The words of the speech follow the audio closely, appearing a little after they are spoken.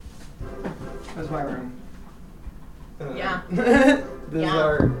That's my room. Yeah. This is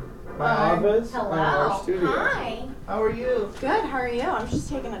my office. Hello. Our studio. Hi. How are you? Good. How are you? I'm just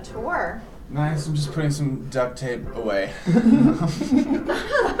taking a tour. Nice. I'm just putting some duct tape away.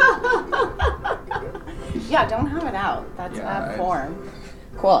 Yeah, don't have it out. That's bad form.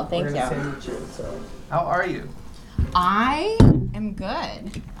 Cool. Thank you. Sandwich it, so. How are you? I am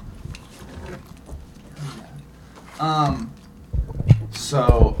good.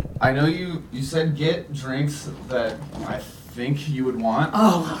 So I know you said get drinks that I think you would want.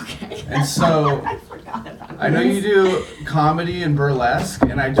 Oh, okay. And so I forgot about I know this. you do comedy and burlesque,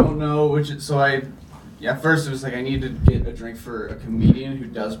 and I don't know which. At first it was like I need to get a drink for a comedian who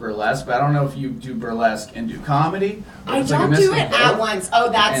does burlesque, but I don't know if you do burlesque and do comedy. I don't do it at once.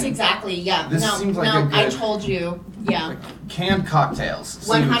 Oh, that's exactly, yeah. This seems like a good, I told you, yeah. like canned cocktails.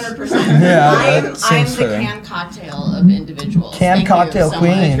 100%. Yeah, I'm the canned cocktail of individuals. Canned cocktail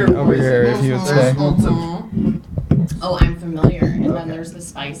queen over here, if you would say. Oh, I'm familiar. And then there's the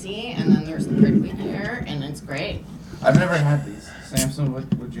spicy, and then there's the prickly pear, and it's great. I've never had these. Samson, what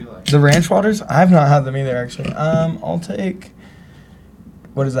would you like? The ranch waters? I've not had them either, actually. I'll take.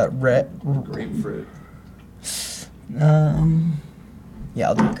 What is that? Grapefruit. Yeah,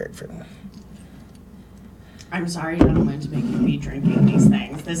 I'll do grapefruit. I'm sorry, gentlemen, to make you be drinking these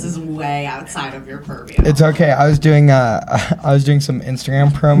things. This is way outside of your purview. It's okay. I was doing some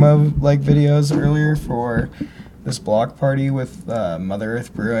Instagram promo videos earlier for this block party with Mother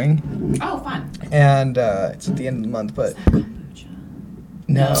Earth Brewing. Oh, fun. And it's at the end of the month, but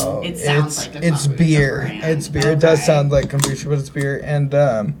no, it sounds like a it's kombucha beer. brand. It's beer. It does sound like kombucha, but it's beer. And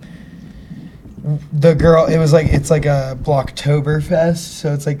the girl, it's like a Blocktoberfest,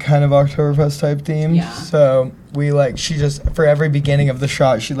 so it's like kind of Oktoberfest type theme. Yeah. So she just, for every beginning of the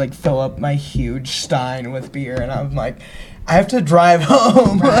shot, she'd fill up my huge stein with beer, and I'm like, I have to drive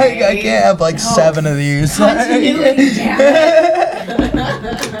home. Right. I can't have 7 of these. Continuing, damn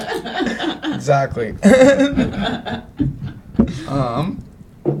it. Exactly.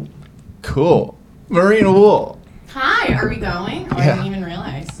 Cool. Marina Wool. Hi, are we going? Oh, I didn't even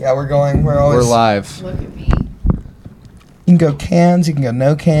realize. Yeah, we're going. We're live. Look at me. You can go cans. You can go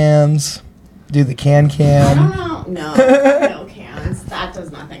no cans. Do the can. I don't know. No cans. That does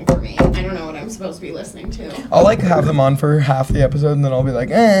nothing for me. I don't know what I'm supposed to be listening to. I'll have them on for half the episode, and then I'll be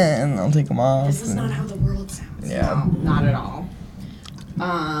like, and I'll take them off. This is not how the world sounds. Yeah. No, not at all.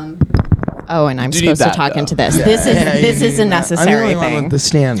 Oh, and I'm Do you need supposed to that, talk though? into this. Yeah, This you is a need that. necessary I'm the only one thing. with the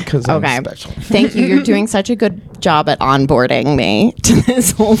stand because Okay. I'm special. Thank you. You're doing such a good job at onboarding me to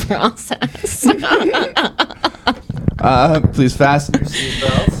this whole process. Please fasten your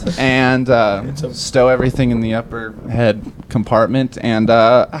seatbelts and stow everything in the upper head compartment. And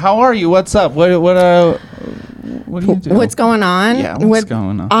how are you? What's up? What do you do? What's going on? Yeah, what's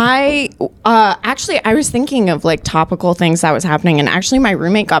going on? I was thinking of topical things that was happening, and actually my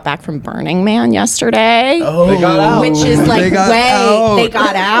roommate got back from Burning Man yesterday. Oh, They got out. Which is They got out. they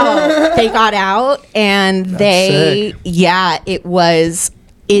got out. They got out, and sick. it was.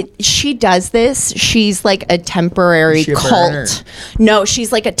 She does this. She's like a temporary Is she a cult. burner? No,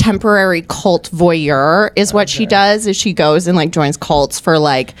 she's like a temporary cult voyeur is what she does. Is she goes and joins cults for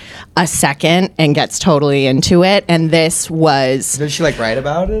a second and gets totally into it. And this was Does she write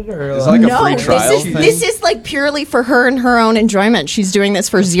about it or? Is it like a free trial thing? this is purely for her and her own enjoyment. She's doing this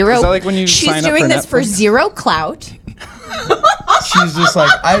for zero. Is that like when you she's sign up doing for this for Netflix? zero clout. She's just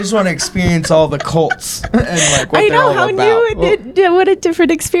I just want to experience all the cults and what I they're know all how about. new what a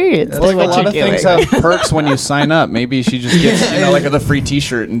different experience. Well, a lot of things have perks when you sign up. Maybe she just gets, the free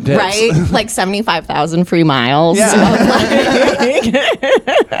T-shirt and dips. Right, 75,000 free miles. I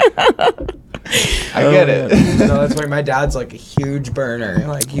get it. No, that's why my dad's a huge burner.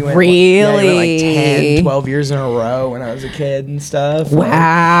 He went Really? 10, 12 years in a row when I was a kid and stuff. Wow.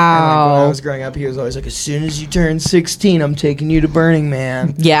 And when I was growing up, he was always as soon as you turn 16, I'm taking you to Burning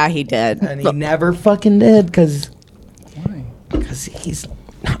Man. Yeah, he did. And he never fucking did because Why? he's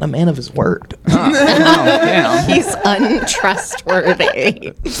not a man of his word. Damn. He's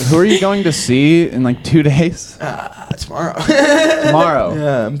untrustworthy. Who are you going to see in 2 days? Tomorrow. Tomorrow.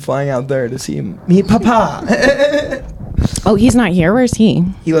 Yeah, I'm flying out there to see him. Meet Papa. Oh, he's not here. Where's he?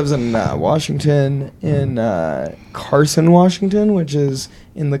 He lives in Washington, in Carson, Washington, which is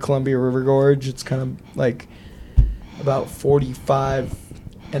in the Columbia River Gorge. It's kind of about 45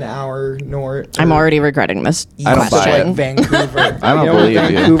 an hour north. I'm already regretting this. I don't buy question. it. Vancouver. I don't You know where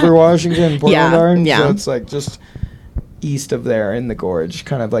believe you. Vancouver, Washington, Portland Yeah, are? yeah. So it's just east of there in the gorge,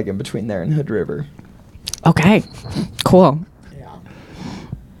 kind of in between there and Hood River. Okay, cool. Yeah.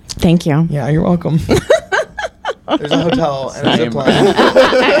 Thank you. Yeah, you're welcome. There's a hotel and a zip line.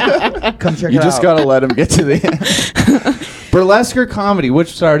 Come check it out. You just gotta let him get to the end. Burlesque or comedy? Which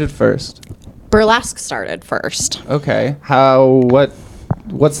started first? Burlesque started first. Okay.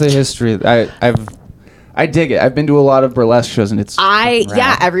 What's the history? I dig it. I've been to a lot of burlesque shows, and it's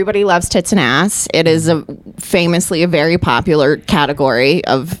everybody loves tits and ass. It is famously a very popular category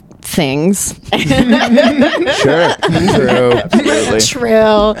of things. Sure. True. Absolutely. True.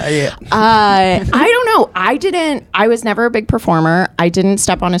 Yeah. I don't know. I was never a big performer. I didn't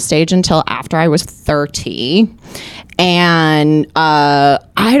step on a stage until after I was 30. And I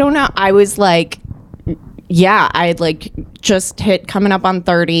don't know. I was like, I'd like just hit coming up on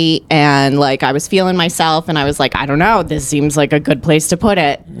 30 and like I was feeling myself and I was like, I don't know, this seems like a good place to put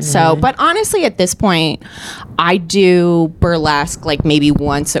it. Mm-hmm. So, but honestly at this point, I do burlesque like maybe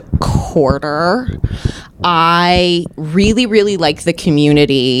once a quarter. I really, really like the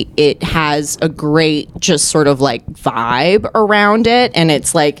community. It has a great just sort of like vibe around it. And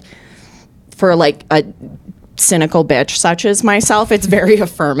it's like for like a cynical bitch such as myself, it's very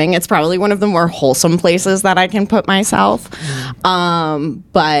affirming. It's probably one of the more wholesome places that I can put myself.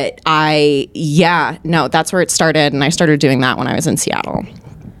 But that's where it started, and I started doing that when I was in Seattle.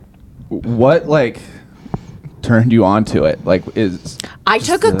 What like turned you onto it? Like I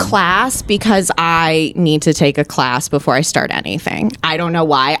took a class because I need to take a class before I start anything. I don't know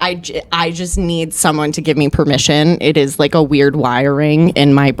why. I just need someone to give me permission. It is like a weird wiring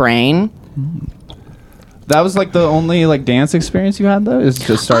in my brain. That was like the only like dance experience you had though, is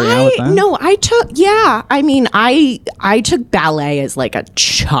just starting out with that? No, I took ballet as like a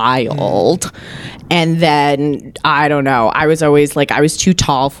child. And then I don't know. I was always like, I was too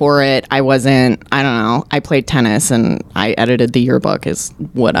tall for it. I don't know. I played tennis and I edited the yearbook is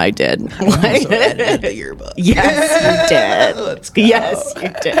what I did. I also edited the yearbook. Yes, you did. Let's go. Yes, you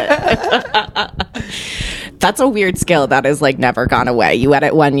did. That's a weird skill that has like never gone away. You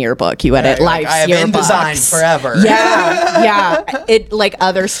edit one yearbook, you edit life's I have yearbooks. InDesign forever. Yeah. It like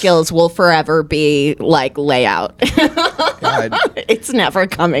other skills will forever be like layout. It's never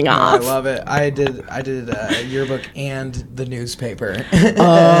coming off. I love it. I did a yearbook and the newspaper.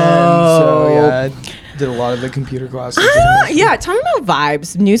 I did a lot of the computer classes. Talking about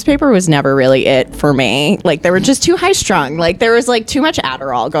vibes, newspaper was never really it for me. Like they were just too high strung. Like there was like too much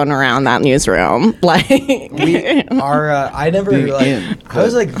Adderall going around that newsroom. Like I never I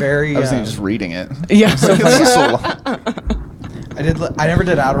was like very. I was just reading it. Yeah. So long. I never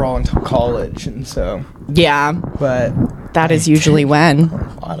did Adderall until college, and so yeah. But that is usually when.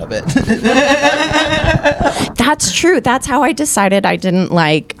 A lot of it. That's true. That's how I decided I don't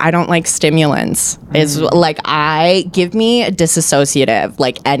like stimulants. Is like give me a disassociative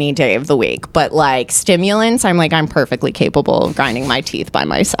like any day of the week. But like stimulants, I'm perfectly capable of grinding my teeth by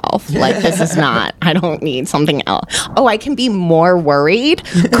myself. Like this is not, I don't need something else. Oh, I can be more worried?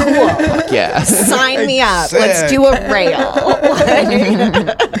 Cool. Yeah. Sign me up. Sick. Let's do a rail.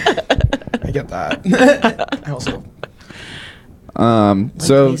 I get that. I also so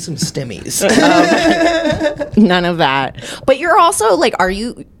need some stimmies. None of that. But you're also like,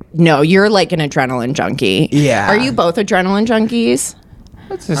 you're like an adrenaline junkie. Yeah. Are you both adrenaline junkies?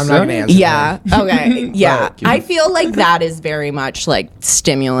 I'm not gonna answer. Yeah. Okay. Yeah. But, I feel like that is very much like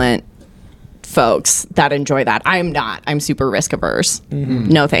stimulant folks that enjoy that. I'm not. I'm super risk averse. Mm-hmm.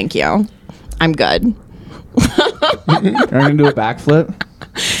 No, thank you. I'm good. Are you gonna do a backflip?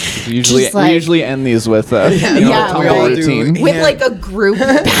 We usually end these with we all do. routine. With like a group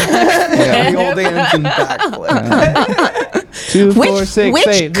Yeah, we all dance and backflip. 2, 4, 6, which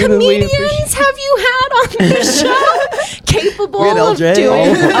 8. comedians have you had on this show capable We had of LJ.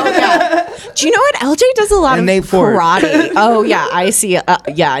 doing? Oh yeah. Do you know what LJ does a lot And of Nate Ford. karate? Oh yeah, I see.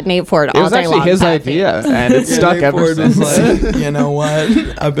 Nate Ford. It was actually his idea, and it's stuck Nate ever Ford was since. like, you know what?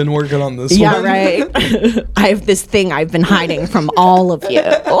 I've been working on this Yeah, one. right. I have this thing I've been hiding from all of you.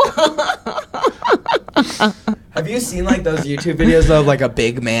 Have you seen like those YouTube videos of like a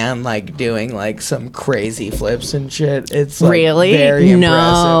big man like doing like some crazy flips and shit? It's like, Really? very No, impressive.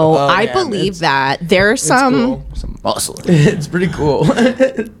 Oh, I man, believe it's- that. There's it's some. cool. Some muscle. It's pretty cool.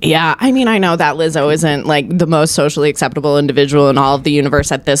 Yeah, I mean, I know that Lizzo isn't like the most socially acceptable individual in all of the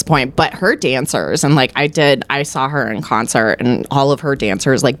universe at this point, but her dancers, and like I saw her in concert, and all of her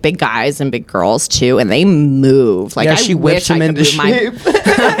dancers, like big guys and big girls too, and they move. Like Yeah, I she wish whips I him could into move shape.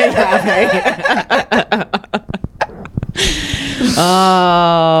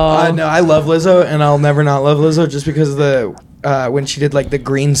 No, I love Lizzo, and I'll never not love Lizzo just because of the when she did like the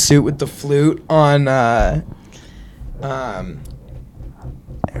green suit with the flute on.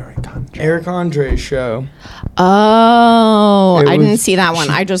 Eric Andre's show. Oh, It I didn't was- see that one.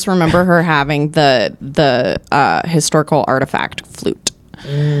 I just remember her having the historical artifact flute.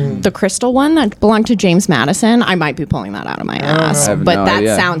 The crystal one that belonged to James Madison. I might be pulling that out of my ass, I have but no that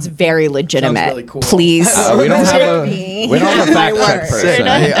idea. sounds very legitimate. really cool. Please, We don't have a me. fact check Sick. person.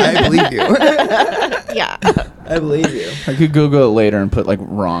 I believe you. Yeah. I believe you. I could Google it later and put like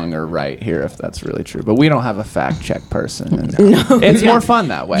wrong or right here if that's really true. But we don't have a fact check person. And it's more fun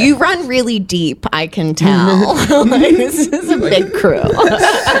that way. You run really deep, I can tell. This is a big crew.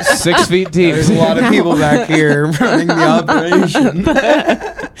 6 feet deep. There's a lot of people back here running the operation.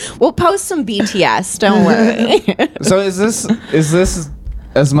 We'll post some BTS, don't worry. So is this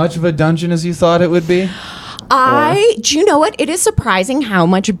as much of a dungeon as you thought it would be? Do you know what? It is surprising how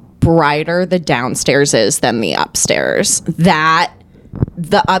much brighter the downstairs is than the upstairs. That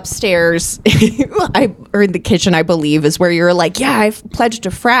the upstairs or in the kitchen, I believe, is where you're like, yeah, I've pledged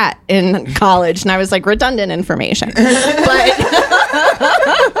a frat in college. And I was like, redundant information. But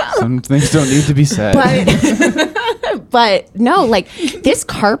Some things don't need to be said. but no, like this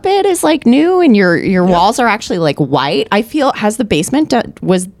carpet is like new and your walls are actually like white. I feel was the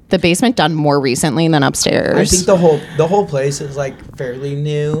basement done more recently than upstairs? I think the whole place is like fairly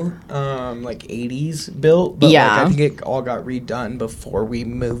new, like 80s built. But Yeah. like, I think it all got redone before we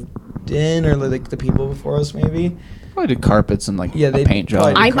moved in, or like the people before us maybe. Probably did carpets and like Yeah, a paint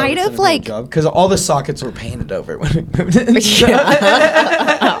job. I might have, like- because all the sockets were painted over when we moved in.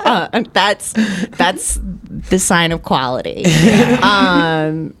 That's the sign of quality.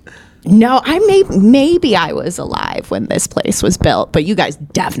 No, maybe I was alive when this place was built, but you guys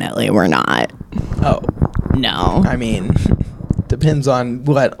definitely were not. Oh, No. I mean, depends on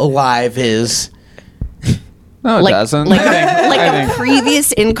what alive is. No, it doesn't. Like I a think-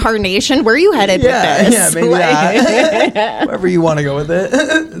 previous incarnation. Where are you headed with Yeah, this? yeah, maybe that. Wherever you want to go with it,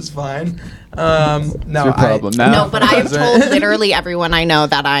 it's fine. No, It's your problem now. No, but I have told literally everyone I know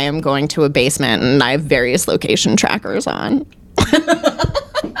that I am going to a basement, and I have various location trackers on.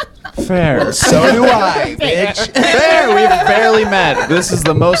 Fair. So do I, bitch. Fair. We've barely met. This is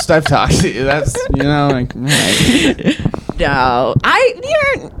the most I've talked to you. That's like. All right. No,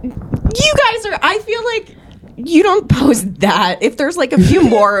 you guys are. I feel like you don't post that. If there's like a few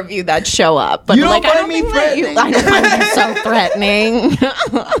more of you that show up, but You don't like I find don't me think that threatening. I don't find you so threatening.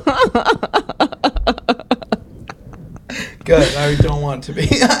 Good. I don't want to be.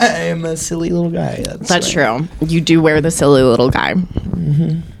 I am a silly little guy. That's true. You do wear the silly little guy.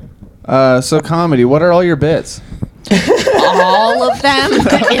 So comedy. What are all your bits? All of them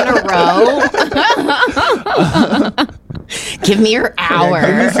in a row. Give me your hour.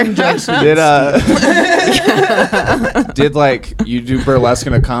 Did like you do burlesque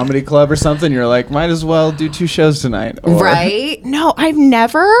in a comedy club or something? You're like, might as well do 2 shows tonight, or- Right? No, I've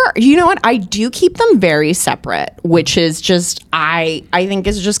never. You know what? I do keep them very separate, which is just I think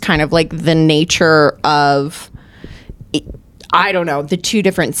is just kind of like the nature of. I don't know, the 2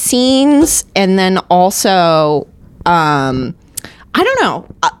 different scenes, and then also I don't know,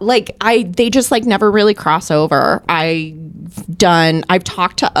 they just like never really cross over. I've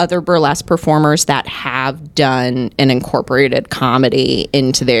talked to other burlesque performers that have done an incorporated comedy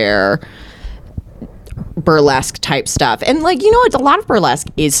into their burlesque type stuff, and like, you know, a lot of burlesque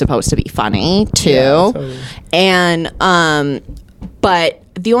is supposed to be funny too. Yeah, totally. And but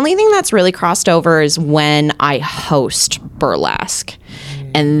the only thing that's really crossed over is when I host burlesque,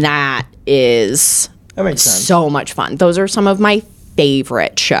 and that is That makes sense. so much fun. Those are some of my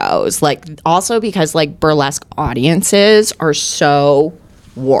favorite shows. Like, also because like burlesque audiences are so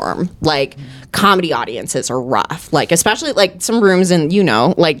warm. Like, comedy audiences are rough. Like, especially like some rooms in, you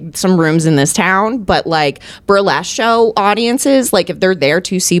know, like some rooms in this town, but like burlesque show audiences, like if they're there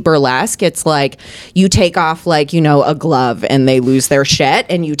to see burlesque, it's like you take off like, you know, a glove and they lose their shit,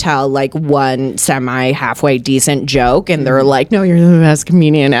 and you tell like one semi halfway decent joke and they're like, no, you're the best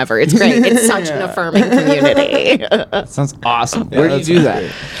comedian ever. It's great. It's such an affirming community. Sounds awesome. Where do you do that?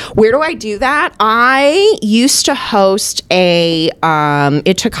 Where do I do that? I used to host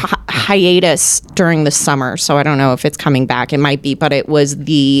it took hiatus during the summer, so I don't know if it's coming back. It might be, but it was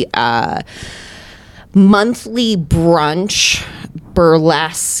the monthly brunch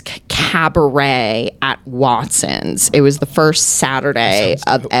burlesque cabaret at Watson's. It was the first Saturday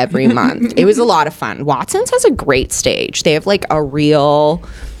of every month. It was a lot of fun. Watson's has a great stage. They have like a real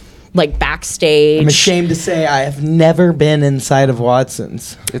like backstage. I'm ashamed to say I have never been inside of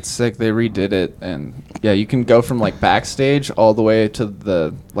Watson's. It's sick. They redid it, and yeah, you can go from like backstage all the way to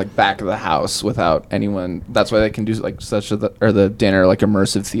the like back of the house without anyone. That's why they can do like the dinner like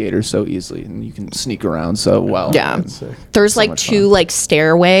immersive theater so easily, and you can sneak around so well. Yeah. It's sick. There's So like much two fun. like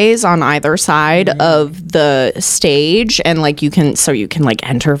stairways on either side of the stage, and like you can like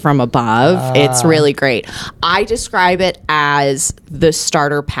enter from above. It's really great. I describe it as the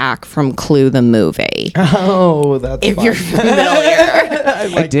starter pack from Clue the movie. Oh, that's If fun. you're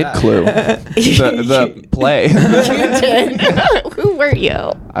familiar. I did Clue the play. You did. Who were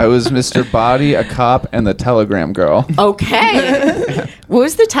you? I was Mr. Body, a cop, and the telegram girl. Okay. What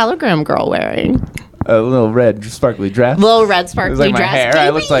was the telegram girl wearing? A little red sparkly dress. Little red sparkly like my dress. hair. Maybe I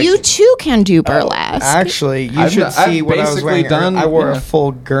looked like- you too can do burlesque. Actually, you I've should d- I've see what I was basically wearing. done- I wore yeah. a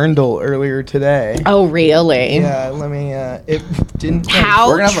full girdle earlier today. Oh, really? Yeah, let me. It didn't. How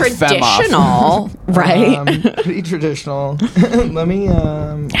We're gonna have a fem off. traditional, right? Pretty traditional. Let me.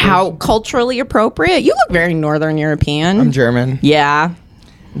 How culturally appropriate. You look very Northern European. I'm German. Yeah.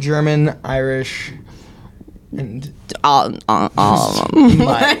 German, Irish, and All of them.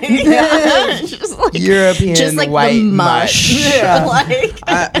 mutt. just like, European just like white the mutt. mush. Yeah. Like,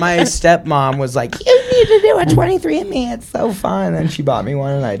 My stepmom was like, "You need to do a 23andMe. It's so fun." And she bought me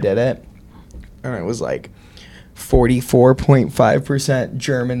one, and I did it. And it was like 44.5%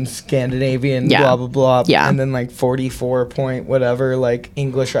 German, Scandinavian, Yeah. blah blah blah. Yeah. And then like 44 point whatever, like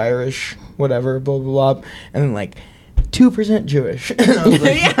English, Irish, whatever, blah blah blah. And then like 2% Jewish. And I was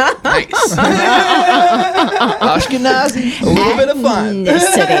like, nice. Ashkenazi. A little bit of fun.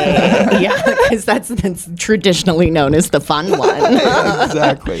 ethnicity. Yeah, because that's traditionally known as the fun one.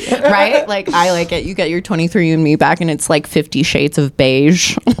 Exactly. Right? Like, I like it. You get your 23andMe back, and it's like 50 shades of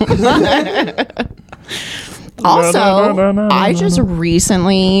beige. Also, I just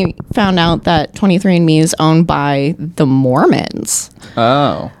recently found out that 23andMe is owned by the Mormons.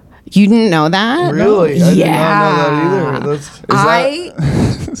 Oh. You didn't know that? Really? I Yeah. did not know that either. That's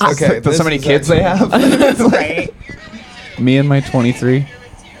Okay. That's how many kids they have. Right. Me and my 23.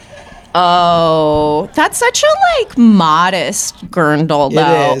 Oh, that's such a like modest girdle,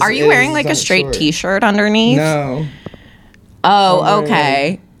 though. is, Are you it wearing is, like a not straight short. T-shirt underneath? No. Oh, I'm wearing,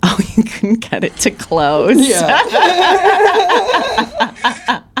 okay. Oh, you can get it to close. Yeah.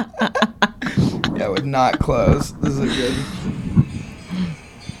 Yeah, it would not close. This is a good.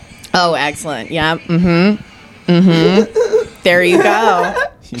 Oh, excellent. Yeah. Mm-hmm. Mm-hmm. There you go.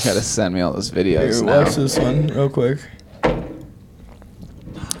 You gotta send me all those videos Here, now. watch this one real quick.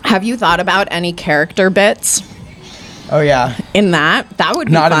 Have you thought about any character bits Oh yeah, in that? That would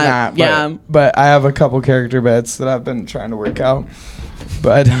be not fun. in that. But, Yeah. but I have a couple character bits that I've been trying to work out.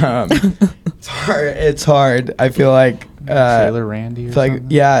 But it's hard. It's hard. I feel like Trailer Randy or it's like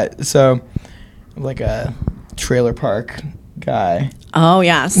something? yeah. So I'm like a trailer park guy. Oh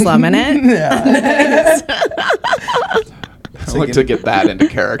yeah, slumming it. Yeah. I look to get that into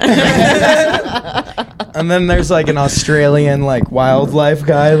character. And then there's like an Australian like wildlife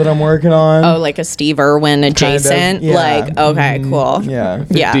guy that I'm working on. Oh, like a Steve Irwin adjacent. yeah. Like, okay, cool. Yeah.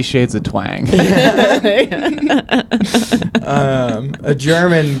 Yeah. 50 Shades of Twang. A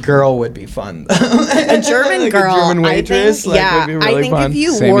German girl would be fun. A German Like girl. a German waitress. I think, yeah, would be really I think fun. if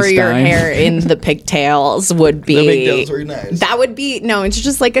you Sammy wore your Stein. hair in the pigtails would be. The pigtails were nice. That would be no. It's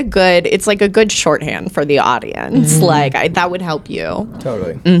just like it's like a good shorthand for the audience. Mm-hmm. Like that would help you.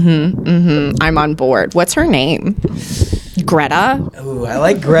 Totally. I'm on board. What's her name? Greta. Ooh, I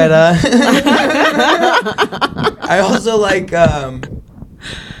like Greta. I also like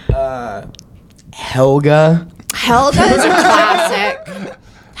Helga. Helga is a classic.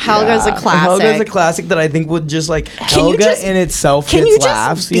 Helga's a classic. Helga's a classic that I think would just like Can you Helga just- in itself Can gets you just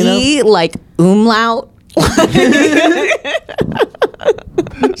laughs, be you know? like umlaut?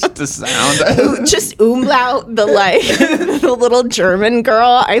 Just the sound. Just umlaut the like the little German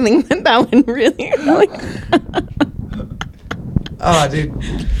girl. I think that would really like. Oh, dude.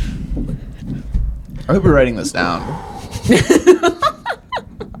 I hope you're writing this down.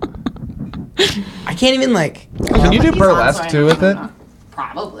 I can't even like Can you do burlesque too with it?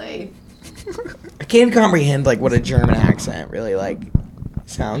 Probably. I can't even comprehend like what a German accent really like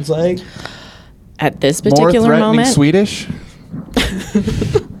sounds like. At this More particular threatening moment, Swedish?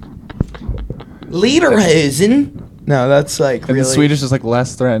 Lederhosen. No, that's like And really the Swedish is like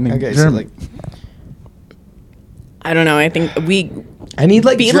less threatening. Okay, so German. like I don't know. I think I need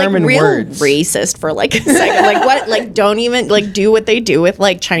like be German like real words. racist for like a second. Like what? Like don't even like do what they do with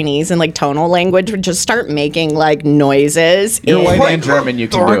like Chinese and like tonal language. Just start making like noises. You're in- white and German, you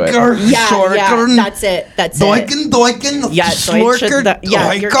can do it. Yeah, that's it. That's it.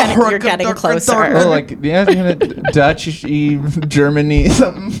 Yeah, you're getting closer. Oh, like yeah, kind of Dutch, Germany,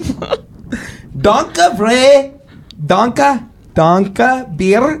 something. Danke, Bre. Danke,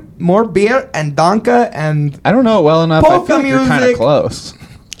 beer, more beer, and Danke, and I don't know it well enough. I Polka feel like you're kind of music. close.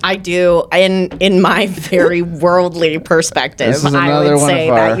 I do, in my very worldly perspective, This is I another would one say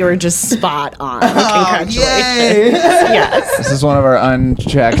of our- that you were just spot on. oh, Congratulations. yay! Yes. This is one of our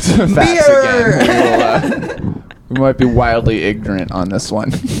unchecked facts Beer! again. We might be wildly ignorant on this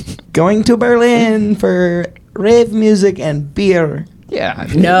one. Going to Berlin for rave music and beer. Yeah.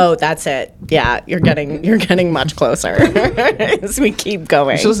 No, that's it. Yeah, you're getting much closer as we keep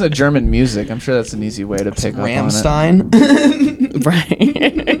going. Just listen to German music. I'm sure that's an easy way to pick up Rammstein.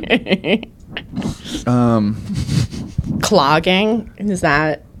 Right. on it. Clogging, is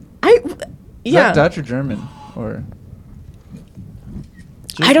that Is yeah. that Dutch or German? Or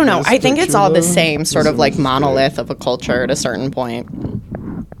I don't know. I think Just it's all the picture same them. sort of like monolith of a culture at a certain point.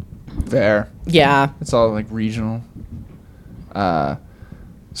 fair. Yeah. It's all like regional. So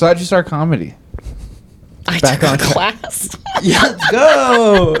how'd you start comedy? I Back took on a track. class. Yeah, let's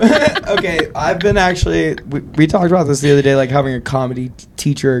go. Okay, I've been actually. We talked about this the other day, like having a comedy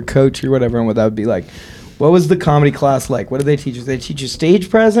teacher or coach or whatever, and what that would be like. What was the comedy class like? What do they teach you? Do they teach you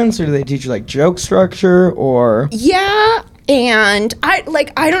stage presence, or do they teach you like joke structure, or? Yeah, and I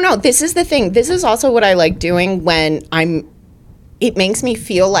don't know. This is the thing. This is also what I like doing when it makes me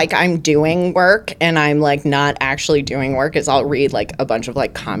feel like I'm doing work and I'm like not actually doing work, is I'll read like a bunch of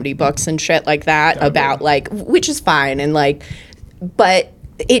like comedy books and shit like that about like, which is fine, and like, but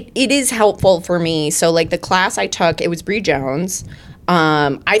it is helpful for me. So like the class I took, it was Bree Jones.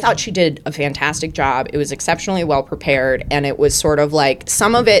 I thought she did a fantastic job. It was exceptionally well prepared, and it was sort of like,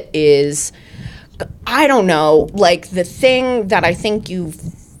 some of it is, I don't know, like the thing that I think you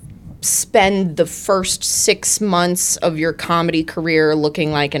spend the first 6 months of your comedy career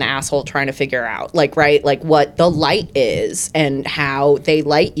looking like an asshole trying to figure out, like, right, like what the light is and how they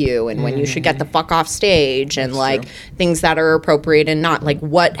light you and when you should get the fuck off stage and like things that are appropriate and not, like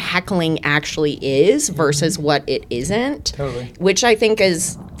what heckling actually is versus what it isn't. Totally. Which I think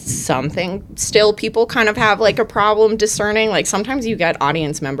is something still people kind of have like a problem discerning. Like sometimes you get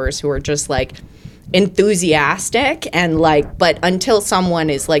audience members who are just like enthusiastic and like, but until someone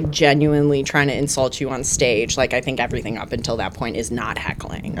is like genuinely trying to insult you on stage, like I think everything up until that point is not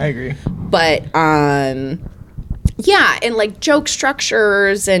heckling. I agree. But yeah, and like joke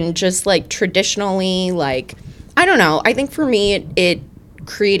structures and just like traditionally, like I don't know, I think for me it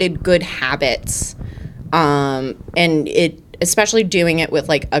created good habits, and it, especially doing it with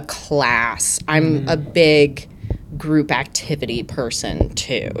like a class. I'm a big group activity person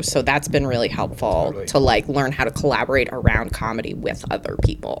too, so that's been really helpful to like learn how to collaborate around comedy with other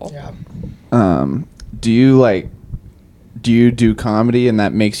people. Yeah. Do you do comedy and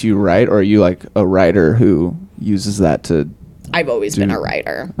that makes you write, or are you like a writer who uses that to? I've always been a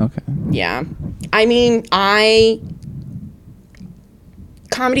writer. Okay. Yeah, I mean,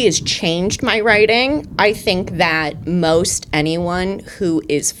 comedy has changed my writing. I think that most anyone who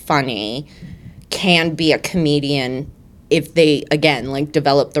is funny can be a comedian if they, again, like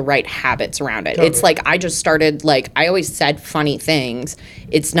develop the right habits around it. Totally. It's like I just started, like, I always said funny things.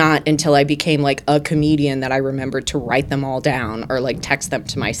 It's not until I became like a comedian that I remembered to write them all down or like text them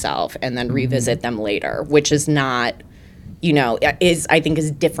to myself and then revisit them later, which is not, you know, I think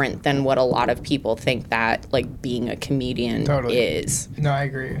is different than what a lot of people think that like being a comedian is. No, I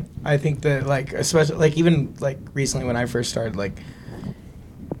agree. I think that like, especially like even like recently when I first started, like,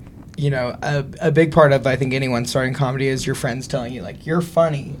 you know, a big part of, I think, anyone starting comedy is your friends telling you, like, you're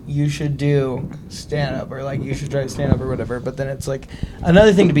funny, you should do stand-up, or, like, you should try to stand-up or whatever. But then it's, like,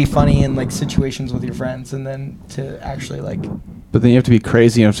 another thing to be funny in, like, situations with your friends, and then to actually, like... But then you have to be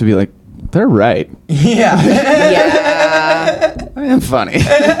crazy. You have to be like, they're right. Yeah. Yeah. I am funny.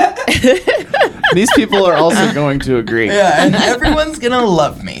 These people are also going to agree. Yeah, and everyone's gonna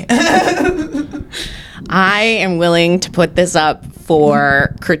love me. I am willing to put this up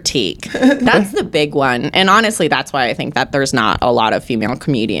for critique. That's the big one. And honestly, that's why I think that there's not a lot of female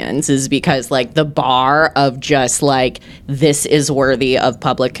comedians, is because like the bar of just like this is worthy of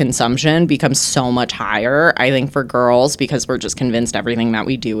public consumption becomes so much higher, I think, for girls, because we're just convinced everything that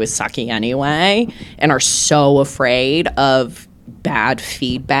we do is sucky anyway and are so afraid of bad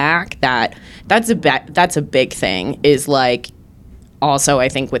feedback that's a big thing, is like also I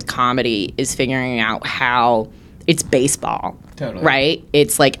think with comedy is figuring out how it's baseball. Totally. right?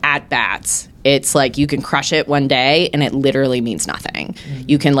 It's like at bats. It's like you can crush it one day and it literally means nothing.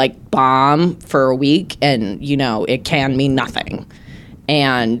 You can like bomb for a week and, you know, it can mean nothing.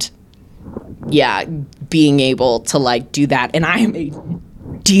 And yeah, being able to like do that. And I am a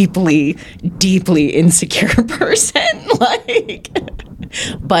deeply, deeply insecure person. Like,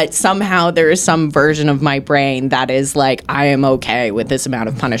 but somehow there is some version of my brain that is like, I am okay with this amount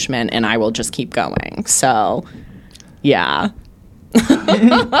of punishment and I will just keep going. So, yeah.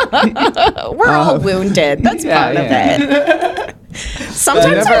 We're all wounded. That's part of it.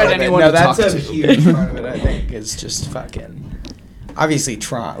 Sometimes never had anyone to that's talk a to. huge part of it. I think is just fucking. Obviously,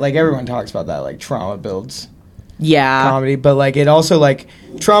 trauma. Like everyone talks about that. Like trauma builds yeah. comedy, but like it also like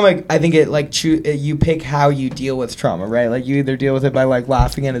trauma. I think it like you pick how you deal with trauma, right? Like you either deal with it by like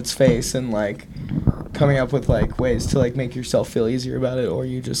laughing in its face and like coming up with like ways to like make yourself feel easier about it, or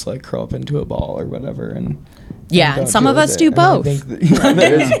you just like curl up into a ball or whatever and. Yeah, don't and some deal of with us it. do And I both. think that,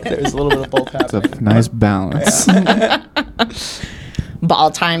 there's a little bit of both It's a happening. nice balance.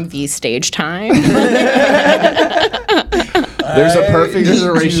 Ball time v stage time. There's a perfect I need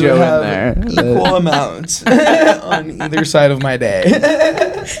to ratio have in there. Equal amounts on either side of my day.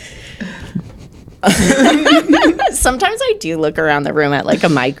 Sometimes I do look around the room at like a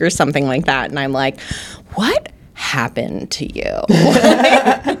mic or something like that, and I'm like, what happened to you?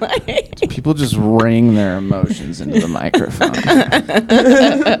 People just wring their emotions into the microphone.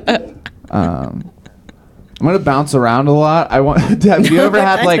 I'm gonna bounce around a lot. Have you ever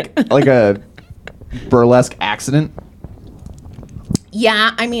had like a burlesque accident?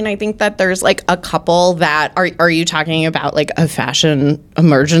 Yeah, I mean, I think that there's like a couple that are you talking about like a fashion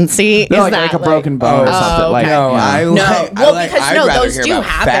emergency? No, Is like, that a broken bone or Oh, something. Like, okay. No, yeah. No, well, because I'd no, rather those hear do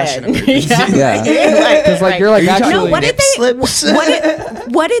about fashion happen. emergencies. Yeah. Because like Right. you're like Are you talking actually. No, what did they? slips?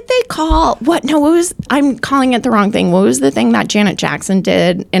 What did they call? What? No, what was? I'm calling it the wrong thing. What was the thing that Janet Jackson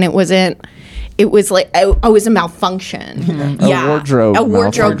did? And it wasn't. It was like it was a malfunction. Yeah, wardrobe a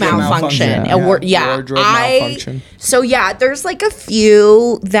wardrobe malfunction. malfunction. Yeah. Yeah, Wardrobe malfunction. So yeah, there's like a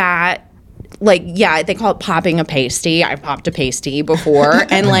few that. Like, yeah, they call it popping a pasty. I popped a pasty before.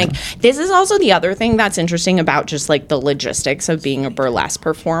 And, like, this is also the other thing that's interesting about just, like, the logistics of being a burlesque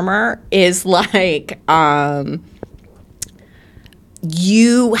performer is, like,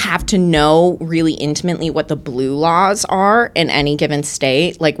 you have to know really intimately what the blue laws are in any given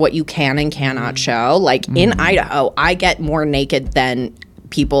state, like what you can and cannot show. Like, in Idaho, I get more naked than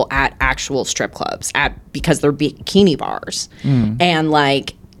people at actual strip clubs because they're bikini bars. And,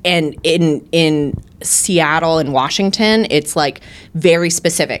 like... And in Seattle and Washington, it's like very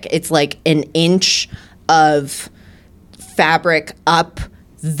specific. It's like an inch of fabric up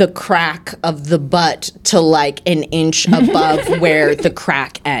the crack of the butt to like an inch above where the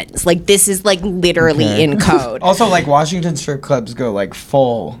crack ends. Like this is like literally in code. Also, like Washington strip clubs go like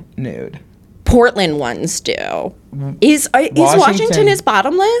full nude. Portland ones do. Is Washington Washington is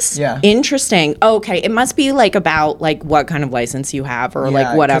bottomless? Yeah. Interesting. Okay, it must be like about like what kind of license you have or Yeah, like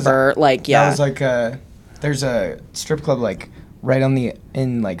 'cause whatever. Like yeah. That was like there's a strip club like right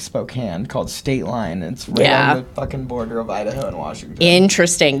in like Spokane called State Line. It's right Yeah. on the fucking border of Idaho and Washington.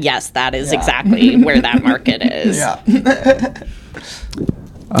 Interesting. Yes, that is Yeah. exactly where that market is. Yeah.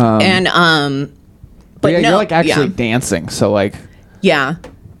 And but yeah, no, you're like actually yeah. dancing. So like, Yeah.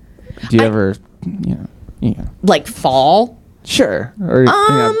 do you ever, Like fall? sure, or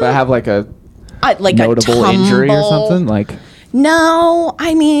but have like a Like notable a injury or tumble. something like. No,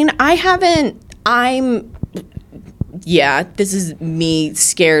 I mean, I haven't. Yeah, this is me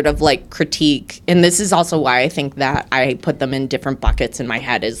scared of like critique. And this is also why I think that I put them in different buckets in my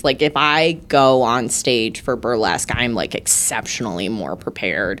head is like if I go on stage for burlesque, I'm like exceptionally more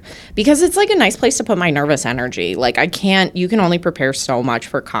prepared because it's like a nice place to put my nervous energy. Like you can only prepare so much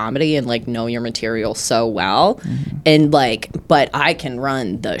for comedy and like know your material so well. And like, but I can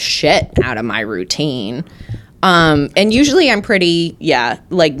run the shit out of my routine. And usually I'm pretty,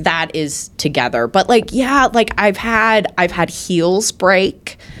 like that is together. But like, yeah, like I've had heels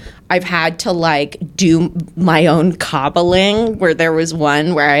break. I've had to like do my own cobbling where there was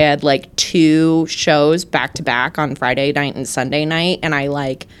one where I had like 2 shows back to back on Friday night and Sunday night. And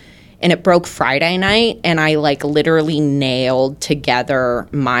and it broke Friday night and I like literally nailed together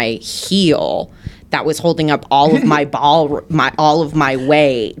my heel that was holding up all of all of my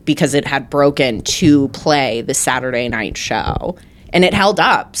weight because it had broken to play the Saturday night show. And it held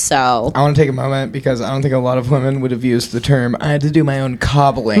up, so. I want to take a moment because I don't think a lot of women would have used the term, I had to do my own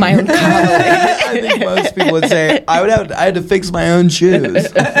cobbling. My own cobbling. I think most people would say, I had to fix my own shoes.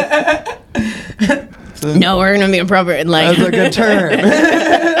 So Nowhere going to be appropriate. Like, that's a good term.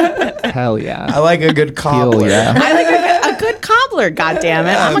 Hell yeah. I like a good cobbler. yeah. I like a good cobbler. cobbler,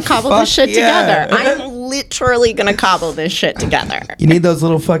 goddammit. I'm gonna cobble this fuck shit yeah. together. I'm literally gonna cobble this shit together. You need those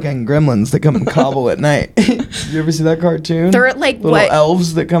little fucking gremlins that come and cobble at night. You ever see that cartoon? They're like little what?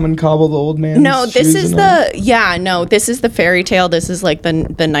 elves that come and cobble the old man. No, this is this is the fairy tale. This is like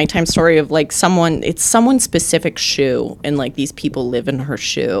the nighttime story of like it's someone's specific shoe, and like these people live in her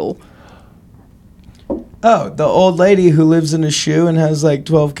shoe. Oh, the old lady who lives in a shoe and has like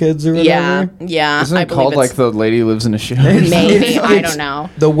 12 kids or whatever. Yeah. Isn't it called like the lady who lives in a shoe? Maybe I don't know.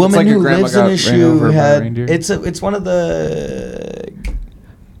 The woman like who your grandma lives in got a ran shoe over by a had reindeer? it's one of the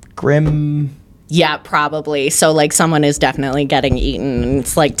grim. Yeah, probably. So like someone is definitely getting eaten, and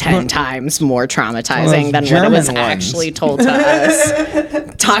it's like 10 times more traumatizing than what it German was ones. actually told to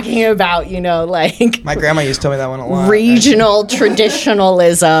us. Talking about, like My grandma used to tell me that one a lot. regional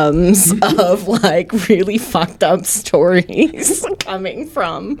traditionalisms of like really fucked up stories coming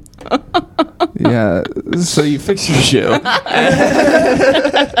from. Yeah. So you fix your shoe.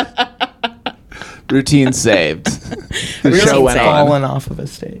 Routine saved. The Routine show went saved. on. Fallen off of a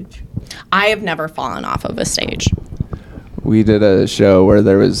stage. I have never fallen off of a stage. We did a show where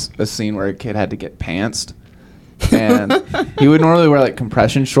there was a scene where a kid had to get pantsed. And he would normally wear like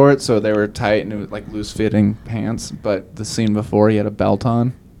compression shorts, so they were tight and it was like loose fitting pants. But the scene before, he had a belt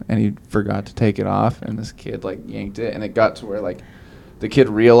on and he forgot to take it off. And this kid like yanked it, and it got to where like the kid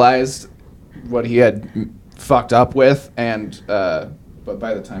realized what he had fucked up with. And but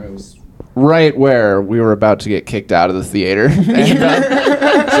by the time it was right where we were about to get kicked out of the theater,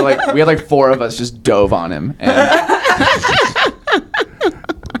 and, so like we had like 4 of us just dove on him. And,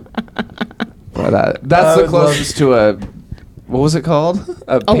 but that's the closest to a, what was it called?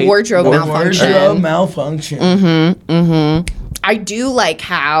 A wardrobe malfunction. Wardrobe malfunction. I do like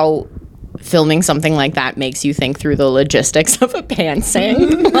how filming something like that makes you think through the logistics of a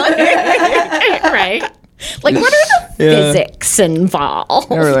pantsing. Right? Like, what are the physics involved?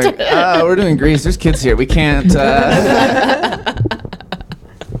 They were like, we're doing Grease. There's kids here. We can't.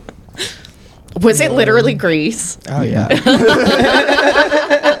 Was it literally Grease? Oh yeah.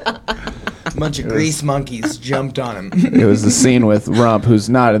 A bunch of grease monkeys jumped on him. It was the scene with Rump, who's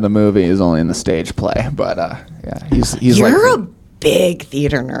not in the movie, he's only in the stage play. But yeah, he's You're like, a big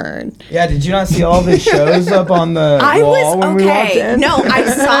theater nerd. Yeah, did you not see all of his shows up on the wall when we walked in? No,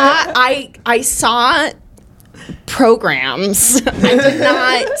 I saw programs. I did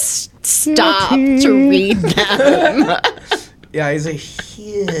not stop to read them. Yeah, he's a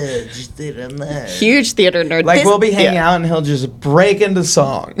huge theater nerd. Huge theater nerd. Like, we'll be hanging out and he'll just break into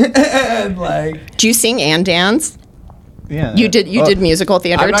song. And like, do you sing and dance? yeah. You did musical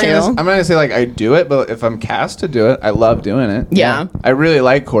theater I'm not too? I'm not gonna say like I do it, but if I'm cast to do it, I love doing it. Yeah. I really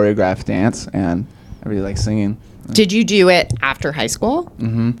like choreographed dance, and I really like singing. Did you do it after high school?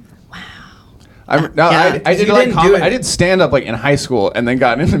 I did You like didn't do it. I did stand up like in high school, and then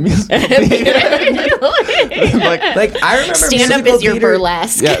got into musical theater. like I remember Stand up musical is your theater-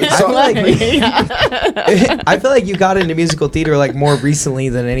 burlesque. Yeah, I so- feel like I feel like you got into musical theater like more recently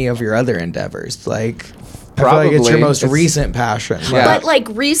than any of your other endeavors. Like, I feel like it's your Probably. most It's- recent passion. Yeah. But like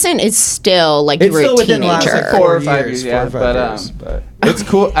recent is still like you It's were still a within the last, teenager. like, 4 or 5 years, years, yeah. 4 or 5 years, But it's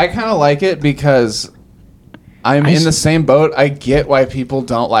cool. I kind of like it because I'm in the same boat. I get why people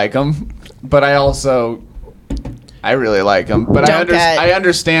don't like them, but I really like them. But I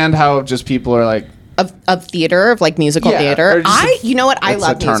understand how just people are like, of theater, of like musical Yeah, theater. or just You know what? I it's a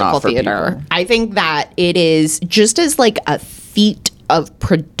love turn musical off for theater. people. I think that it is just as like a feat of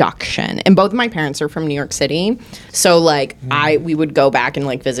production. And both of my parents are from New York City. So like we would go back and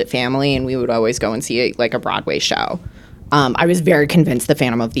like visit family, and we would always go and see like a Broadway show. I was very convinced the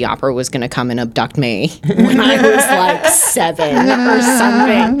Phantom of the Opera was going to come and abduct me when I was like 7 or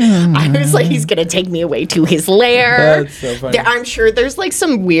something. I was like, he's going to take me away to his lair. That's so funny. I'm sure there's like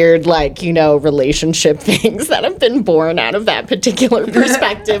some weird, like, relationship things that have been born out of that particular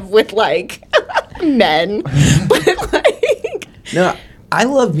perspective with like men. But like, No, I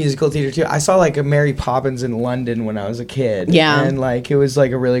love musical theater too. I saw like a Mary Poppins in London when I was a kid. Yeah. And like it was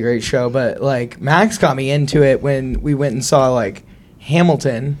like a really great show. But like Max got me into it when we went and saw like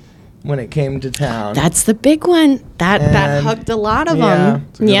Hamilton when it came to town. that's the big one. That And- hugged a lot of yeah.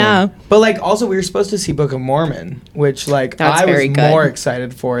 them. Yeah. But like also we were supposed to see Book of Mormon, which like That's I was very good. more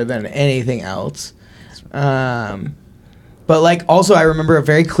excited for than anything else. But like also I remember a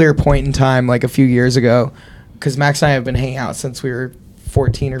very clear point in time like a few years ago, because Max and I have been hanging out since we were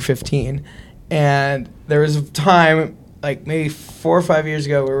 14 or 15, and there was a time like maybe 4 or 5 years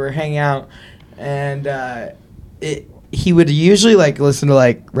ago where we were hanging out, and he would usually like listen to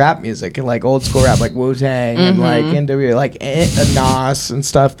like rap music and like old school rap like Wu-Tang and like NWA like Nas and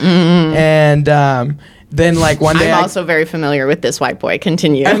stuff, and then like one day I'm also very familiar with this white boy.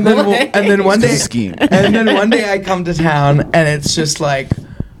 Continue. and then one day Scheme. and then one day I come to town and it's just like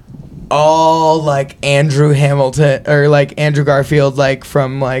all like Andrew Hamilton or like Andrew Garfield, like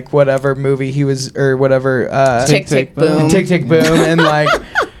from like whatever movie he was or whatever Tick, tick, boom. Tick Tick Boom and like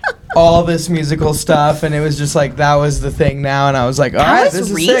all this musical stuff, and it was just like that was the thing now, and I was like, all That right, was this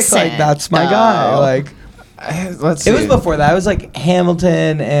is recent, sick. Like that's my guy. though. Like Let's see. it was before that. It was like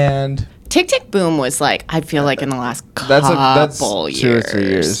Hamilton and Tick Tick Boom was like, I feel like in the last That's couple 2 or 3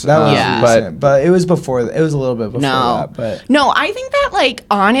 years. that was Yeah. recent, but it was before. It was a little bit before No. that, but. No, I think that like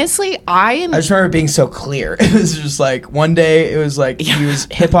honestly, I just remember it being so clear. It was just like one day it was like he was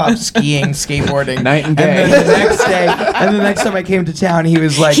hip hop, skiing, skateboarding, Night and then day. the next day, and the next time I came to town, he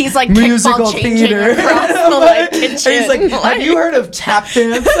was like He's like musical kickball changing theater. across the, like, kitchen. And he's like, have you heard of tap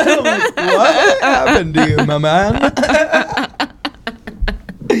dance? And I'm like, what happened to you, my man?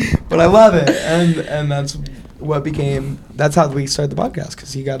 But I love it, and that's what became. That's how we started the podcast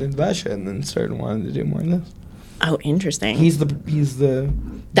because he got into that shit and then started wanting to do more of this. Oh, interesting. He's the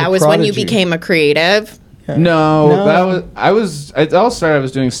that was when you prodigy. became a creative. Yeah. No, it all started. I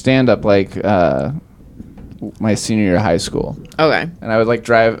was doing stand up like my senior year of high school, Okay. and I would like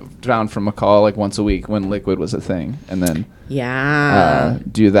drive down from McCall like once a week when Liquid was a thing, and then Yeah.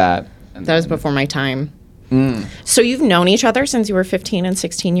 do that. And That was then- before my time. So you've known each other since you were 15 and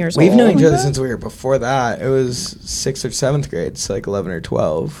 16 years We've old? known each other since we were before that. It was 6th or 7th grade, so like 11 or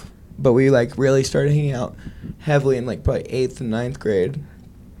 12. But we like really started hanging out heavily in like probably 8th and 9th grade.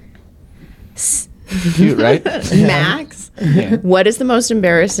 cute, right? Max, Yeah. what is the most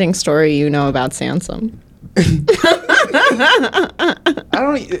embarrassing story you know about Sansom? I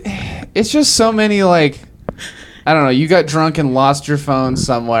don't. It's just so many like. I don't know. You got drunk and lost your phone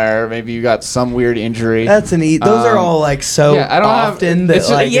somewhere. Maybe you got some weird injury. That's those are all like so yeah, I don't have- often that it's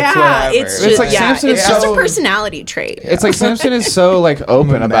just- like Yeah, it's it's whatever. just, like Samson is it's just a so- personality trait. It's like Samson is so like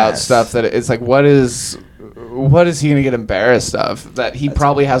open a about mess. stuff that it's like what is he gonna get embarrassed of that he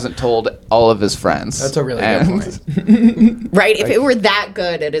probably hasn't told all of his friends. That's a really And, good point. Right? If it were that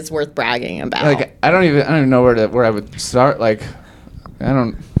good, it is worth bragging about. Like I don't even know where I would start. Like I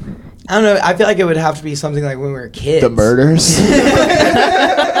don't I don't know. I feel like it would have to be something like when we were kids. the murders.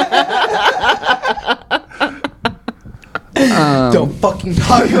 Don't fucking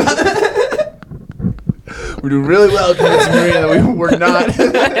talk about it. We're doing really well convincing Marina that we were not.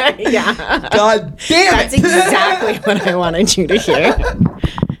 yeah. God damn That's it. exactly what I wanted you to hear.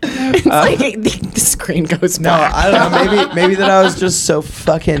 It's like the screen goes No, black. I don't know. Maybe that I was just so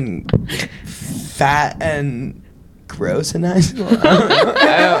fucking fat and gross in high school.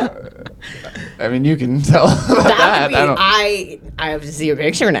 I mean, you can tell about That would that. be, I have to see a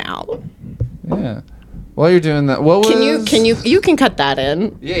picture now. Yeah. While you're doing that, what was? You can cut that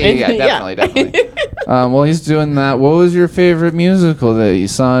in. Yeah, definitely. While he's doing that, what was your favorite musical that you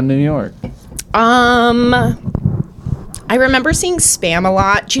saw in New York? I remember seeing Spam a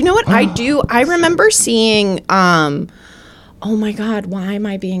lot. Do you know what I do? I remember seeing oh my god, why am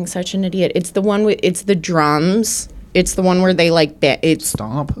I being such an idiot? It's the one with it's the drums. It's the one where they like it's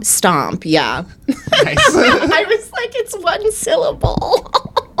Stomp. yeah. Nice. I was like, it's one syllable.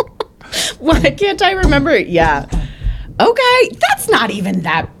 Why can't I remember it? Yeah. Okay, that's not even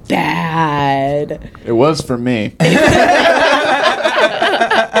that bad. It was for me.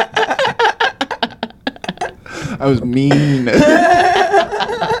 I was mean.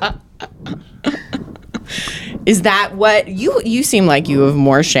 Is that what you seem like you have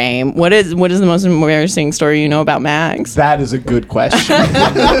more shame? What is the most embarrassing story you know about Max? That is a good question.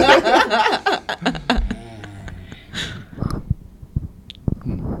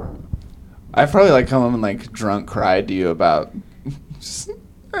 I probably like come home and like drunk cried to you about just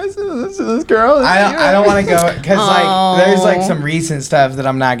this girl. I don't want to go because Oh. like there's like some recent stuff that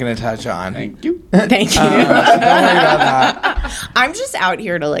I'm not going to touch on. Thank you. Thank you. Don't worry about that. I'm just out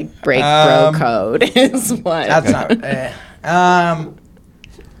here to like break Um, bro code. Is what. That's not.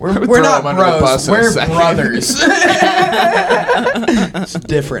 We're throw not him under the bros. bus in a We're second. brothers. It's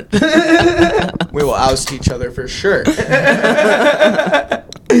different. We will oust each other for sure. I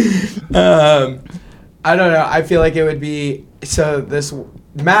don't know. I feel like it would be so. This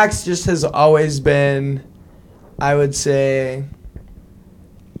Max just has always been, I would say.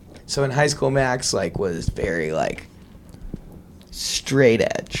 So in high school, Max like was very like straight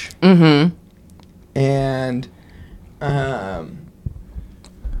edge, Mm-hmm. and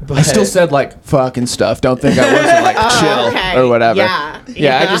but I still said like fucking stuff. Don't think I wasn't like chill okay. or whatever. Yeah.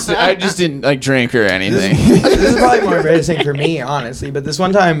 I just didn't like drink or anything. This is probably more embarrassing for me, honestly. But this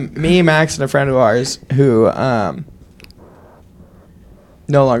one time, me, Max, and a friend of ours who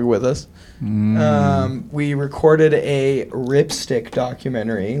no longer with us, We recorded a Ripstick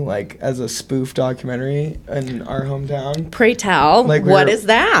documentary, like as a spoof documentary in our hometown. Pray tell, Like what is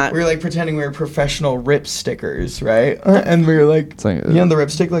that? We were like pretending we were professional rip stickers, right? And we were like, like you know, the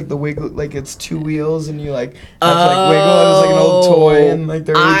Ripstick, like the wiggle, like it's 2 wheels and you like have to like wiggle. It was like an old toy and like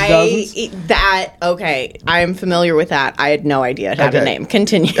there were thousands. Okay, I am familiar with that. I had no idea it had a name.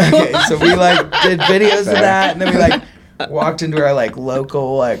 Continue. Okay, so we like did videos of that, and then we like walked into our like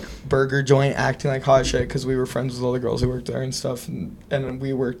local like burger joint acting like hot shit because we were friends with all the girls who worked there and stuff, and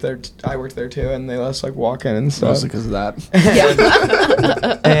we worked there. I worked there too, and they let us like walk in and stuff. Mostly because of that.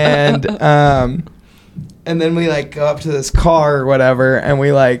 And then we like go up to this car or whatever, and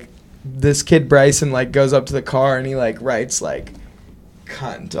we like this kid Bryson like goes up to the car and he like writes like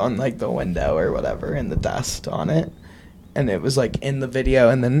cunt on like the window or whatever and the dust on it, and it was like in the video,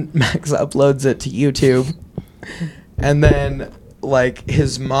 and then Max uploads it to YouTube. And then, like,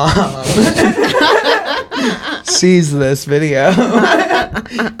 his mom sees this video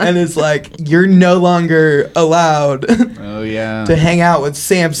and is like, you're no longer allowed Oh, yeah. to hang out with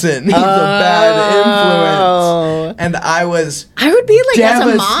Samson. He's a bad influence. And I was would be like, as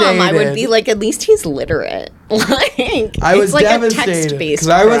a mom, I would devastated. be like, at least he's literate. Like, I was it's like devastated a text-based because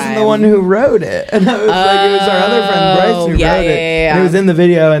I wasn't the one who wrote it. And I was like, it was our other friend Bryce who wrote it. And it was in the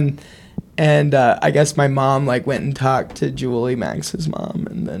video, and I guess my mom like went and talked to Julie, Max's mom,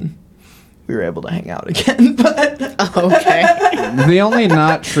 and then we were able to hang out again. But Okay. The only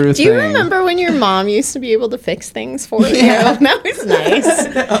not true Do thing. you remember when your mom used to be able to fix things for you? Yeah. That was nice.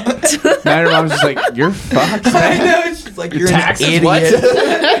 Now your mom's just like, you're fucked. I know, it's just like, you're taxes, an what? idiot.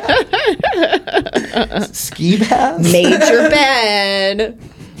 Ski pass? Made your bed.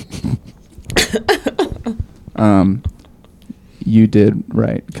 You did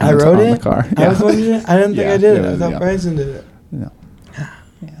right. I wrote on it? The car. I was wondering, I didn't think Yeah, I did it it. I was, thought yeah. Bryson did it. No.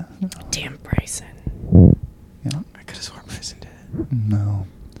 Damn, Bryson. Yeah. I could have sworn Bryson did it. No.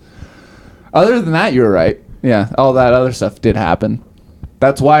 Other than that, you were right. Yeah, all that other stuff did happen.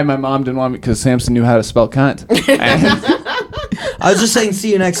 That's why my mom didn't want me, because Samson knew how to spell cunt. And I was just saying,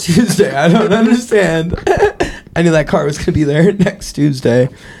 see you next Tuesday. I don't understand. I knew that car was going to be there next Tuesday.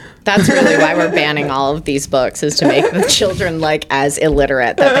 That's really why we're banning all of these books, is to make the children like as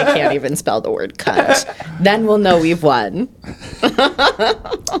illiterate that they can't even spell the word cunt. Then we'll know we've won.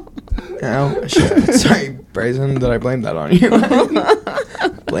 Oh, shit. Sorry, Bryson, did I blame that on you?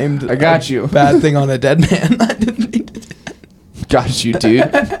 Blamed I got you. Bad thing on a dead man. I didn't mean to do that. got you,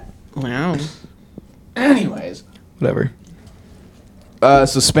 dude. Wow. Anyways. Whatever.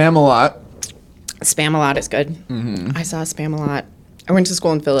 So Spam-A-Lot. Spam-A-Lot is good. Mm-hmm. I saw Spam-A-Lot. I went to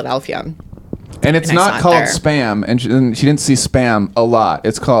school in Philadelphia. And it's And I saw not it called there. spam, and she didn't see spam a lot.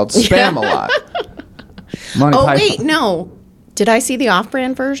 It's called Spam-A-Lot. Monty Oh, Python. wait, no. Did I see the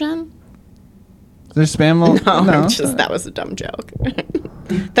off-brand version? There's Spam-A-Lot? No, that was a dumb joke.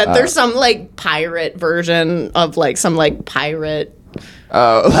 That there's some like pirate version of like some like pirate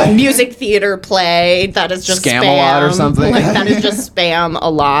music theater play that is just Scam-A-Lot spam or something. Like that is just spam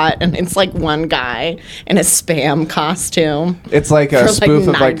a lot, and it's like one guy in a spam costume. It's like a For, like, spoof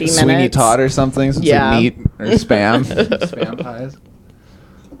of like 90 Sweeney minutes. Todd or something. So it's Yeah. like meat or spam. Spam pies.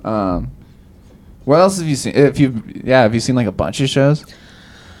 What else have you seen? Have you seen like a bunch of shows?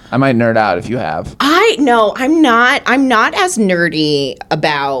 I might nerd out if you have. I'm not as nerdy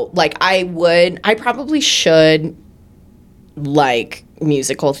about like I probably should like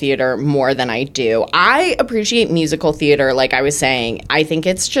musical theater more than I do. I appreciate musical theater, like I was saying. I think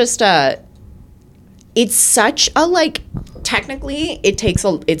it's just it's such a like technically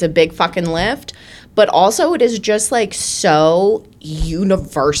it's a big fucking lift, but also it is just like so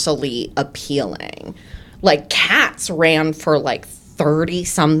universally appealing. Like Cats ran for like 30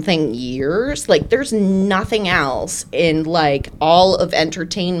 something years. Like there's nothing else in like all of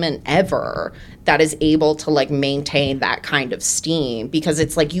entertainment ever that is able to like maintain that kind of steam, because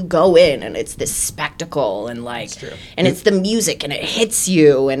it's like you go in and it's this spectacle and like and it's the music and it hits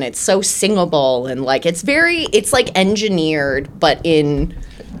you and it's so singable and like it's like engineered but in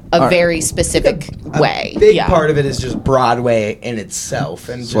a very specific way. Big part of it is just Broadway in itself,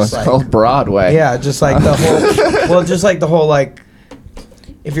 and It's just what's like called Broadway. yeah, just like the whole well, just like the whole like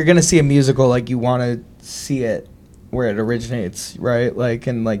if you're gonna see a musical, like you want to see it where it originates, right? Like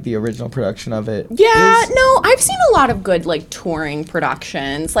in like the original production of it. Yeah, is- no, I've seen a lot of good like touring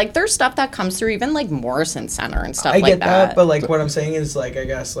productions. Like there's stuff that comes through even like Morrison Center and stuff I like get that. that, but like what I'm saying is like I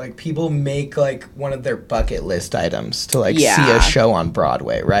guess like people make like one of their bucket list items to like see Yeah. a show on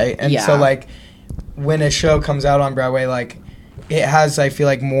Broadway, right? And Yeah. so like when a show comes out on Broadway, like it has, I feel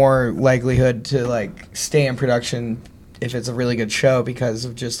like, more likelihood to like stay in production if it's a really good show because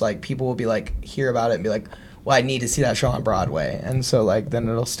of just like people will be like hear about it and be like, well, I need to see that show on Broadway, and so like then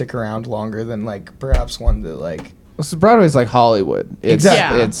it'll stick around longer than like perhaps one that like. Well, so Broadway's like Hollywood.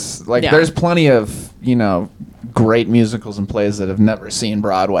 Exactly. Yeah. It's like Yeah. there's plenty of great musicals and plays that have never seen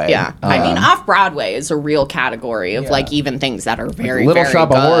Broadway. Yeah, I mean, off Broadway is a real category of like even things that are very, Little very Shop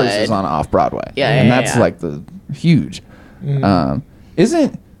good. of Horrors is on off Broadway. Yeah, and yeah, that's yeah. like the huge.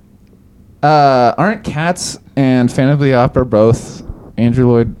 Aren't Cats and Phantom of the Opera both Andrew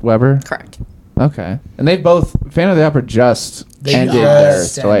Lloyd Webber? Correct. Okay, and they both Phantom of the Opera just ended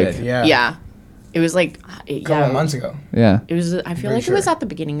just their like ended, yeah. Yeah, it was like A couple of months ago. yeah. It was. I feel Pretty like it was sure. at the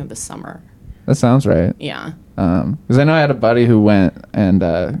beginning of the summer. That sounds right. Yeah. Because I know I had a buddy who went and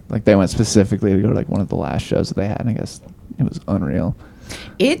like they went specifically to go to like one of the last shows that they had, and I guess it was unreal.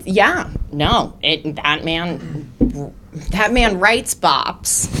 That man writes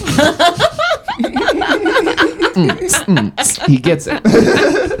bops. He gets it.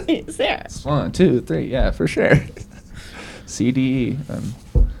 It's there. 1, 2, 3, yeah, for sure. CDE.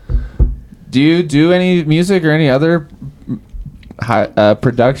 Do you do any music or any other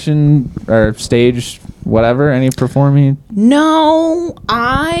production or stage, whatever? Any performing? No,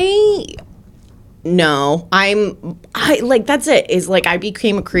 I like that's it. Is like I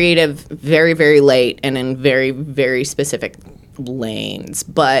became a creative very, very late and in very, very specific lanes.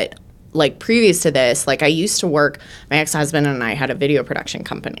 But like previous to this, like I used to work, my ex-husband and I had a video production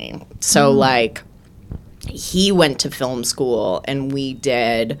company. So like he went to film school and we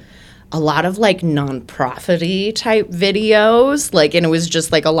did a lot of like non-profity type videos, like, and it was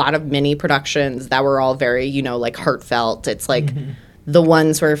just like a lot of mini productions that were all very, like heartfelt. It's like the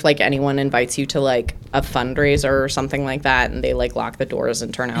ones where if like anyone invites you to like a fundraiser or something like that and they like lock the doors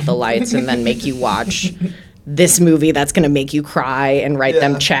and turn out the lights and then make you watch this movie that's going to make you cry and write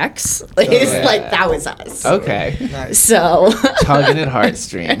them checks. It's like that was us. Okay. Nice. So Tugging at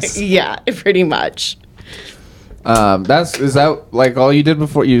heartstrings. yeah, pretty much. Is that like all you did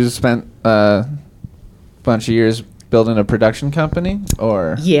before you spent a bunch of years building a production company,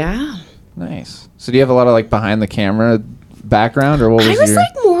 or? Yeah. Nice. So do you have a lot of like behind the camera background, or what was I was your?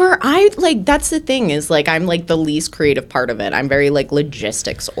 like that's the thing is like I'm like the least creative part of it. I'm very like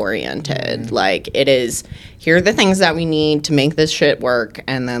logistics oriented. Like it is, here are the things that we need to make this shit work,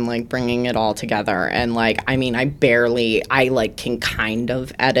 and then like bringing it all together. And like I mean I like can kind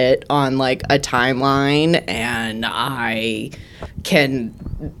of edit on like a timeline, and I can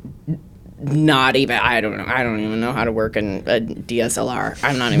not even I don't even know how to work in a DSLR.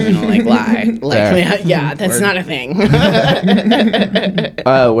 I'm not even gonna like lie. Like yeah, that's not a thing.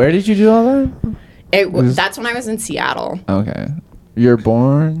 Where did you do all that? That's when I was in Seattle. Okay. You're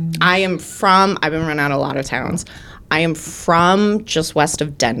born? I've been run out a lot of towns. I am from just west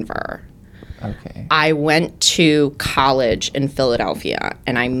of Denver. Okay. I went to college in Philadelphia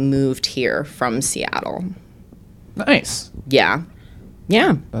and I moved here from Seattle. Nice. Yeah.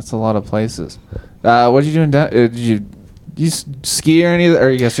 Yeah. That's a lot of places. What did you do in did you ski or anything? Or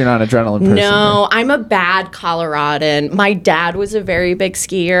I guess you're not an adrenaline person. No, I'm a bad Coloradan. My dad was a very big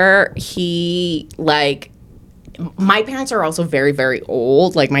skier. My parents are also very, very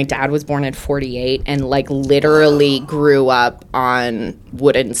old. Like, my dad was born at 48 and, like, literally grew up on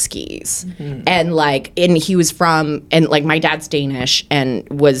wooden skis. Mm-hmm. And he was my dad's Danish and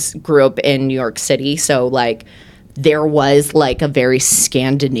grew up in New York City. So, like, there was like a very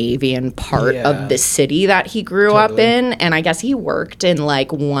Scandinavian part of the city that he grew up in. And I guess he worked in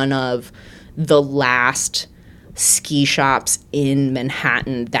like one of the last ski shops in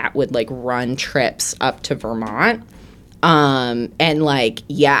Manhattan that would like run trips up to Vermont.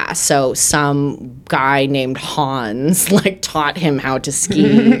 So some guy named Hans like taught him how to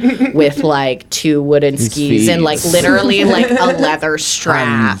ski with like two wooden skis and like literally like a leather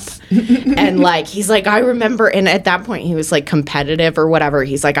strap. And like he's like, I remember, and at that point he was like competitive or whatever.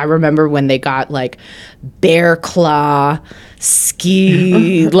 He's like, I remember when they got like bear claw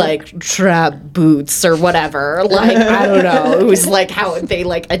ski like trap boots or whatever. Like I don't know. It was like how they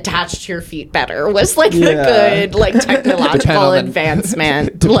like attached your feet better was like the good like technological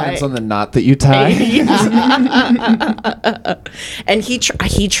advancement. Depends on the knot that you tie. And he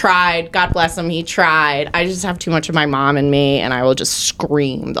tried. God bless him. He tried. I just have too much of my mom in me, and I will just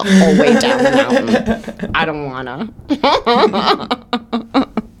scream the whole way down the mountain. I don't wanna.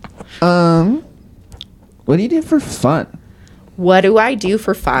 What do you do for fun? What do I do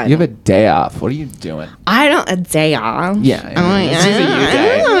for fun? You have a day off. What are you doing? A day off. Yeah. This is a you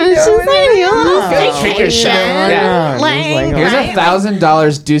day. It's just like a little vacation. Yeah. Like, Here's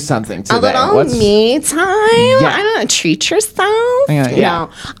 $1,000. Do something today. a little me time. I don't know. Treat yourself. Yeah. No,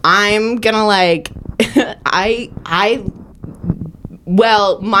 I'm gonna like.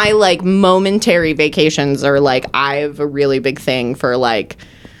 well, my like momentary vacations are like, I have a really big thing for like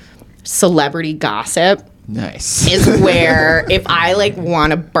celebrity gossip. Nice. Is where if I like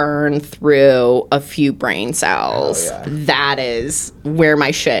want to burn through a few brain cells, that is where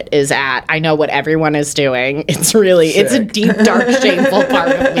my shit is at. I know what everyone is doing. It's really, it's a deep, dark, shameful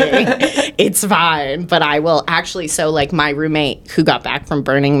part of me. It's fine, but I will actually. So like my roommate who got back from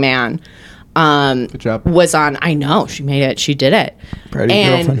Burning Man, good job. was on. I know she made it. She did it,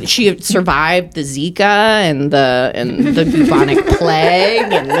 and she survived the Zika and the bubonic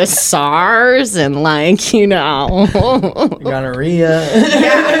plague and the SARS and like Gonorrhea.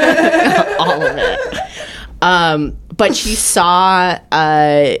 all of it. But she saw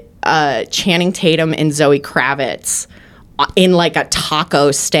Channing Tatum and Zoe Kravitz in like a taco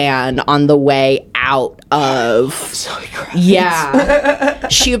stand on the way out of Zoe Kravitz. Yeah.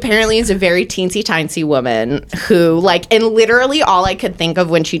 She apparently is a very teensy-tiny woman who like, and literally all I could think of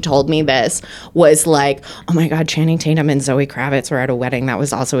when she told me this was like, oh my God, Channing Tatum and Zoe Kravitz were at a wedding that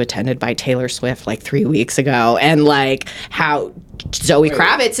was also attended by Taylor Swift like 3 weeks ago, and like how Zoe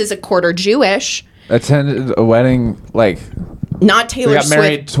Kravitz is a quarter Jewish. Attended a wedding like not Taylor got Swift.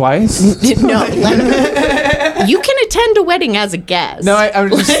 married twice? No, you can attend a wedding as a guest. No, I'm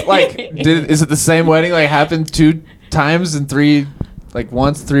just like, is it the same wedding? Like happened 2 times in 3, like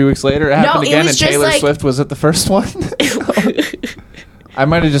once 3 weeks later it happened again, and Taylor like, Swift was at the first one. I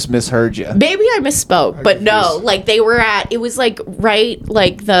might have just misheard you. Maybe I misspoke, but no, like they were at. It was like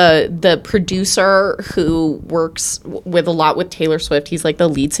like the producer who works with a lot with Taylor Swift. He's like the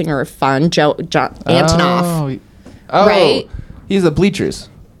lead singer of Fun, Antonoff. Oh, right. He's the Bleachers.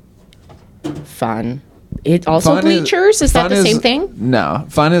 Fun. It also Fun Bleachers? Is that the same thing? No.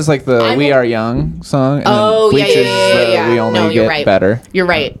 Fun is like the We Are Young song. And oh, Bleachers yeah. is the We Only Get right. Better. You're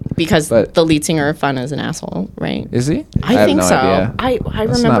right. Because the lead singer of Fun is an asshole, right? Is he? I have think no so. idea. I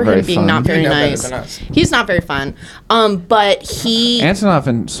That's remember him being fun. not very nice. He's not very fun. But he... Antonoff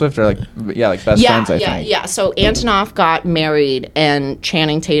and Swift are like best friends, I think. Yeah. So Antonoff got married, and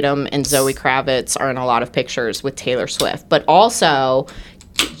Channing Tatum and Zoe Kravitz are in a lot of pictures with Taylor Swift. But also...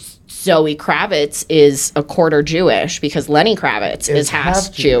 Zoe Kravitz is a quarter Jewish because Lenny Kravitz is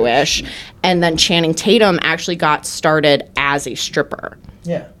half Jewish. And then Channing Tatum actually got started as a stripper.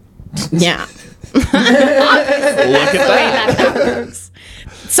 Yeah. Yeah. Look at that.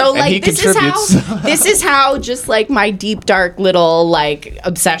 So like this is how just like my deep dark little like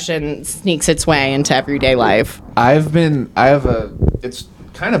obsession sneaks its way into everyday life. It's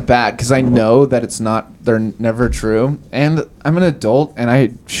kind of bad because I know that they're never true, and I'm an adult and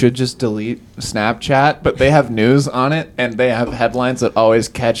I should just delete Snapchat, but they have news on it and they have headlines that always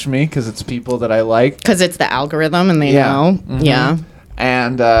catch me because it's people that I like, because it's the algorithm and they know. Mm-hmm.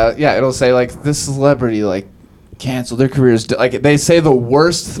 And it'll say like this celebrity like canceled their careers, like they say the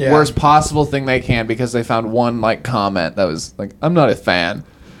worst possible thing they can because they found one like comment that was like, I'm not a fan.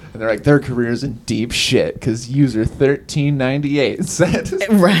 And they're like, their career's in deep shit because user 1398 said,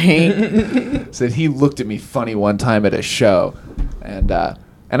 right. said he looked at me funny one time at a show, and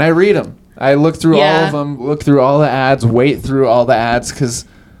I read them. I look through all of them, look through all the ads, wait through all the ads because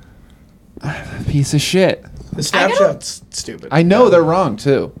piece of shit. The Snapchat's stupid. I know they're wrong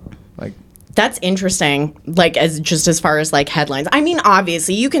too. Like that's interesting. Like as far as like headlines. I mean,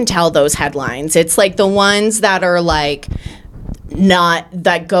 obviously you can tell those headlines. It's like the ones that are like. Not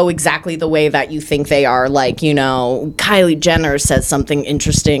that go exactly the way that you think they are, like, Kylie Jenner says something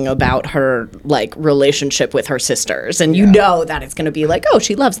interesting about her like relationship with her sisters, and you know that it's going to be like, oh,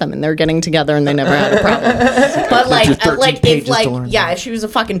 she loves them and they're getting together and they never had a problem. But if she was a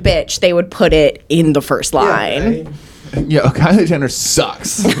fucking bitch, they would put it in the first line. Yeah, Kylie Jenner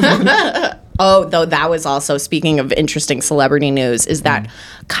sucks. Oh, though that was also, speaking of interesting celebrity news, is that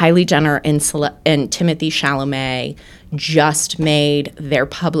Kylie Jenner and Timothée Chalamet just made their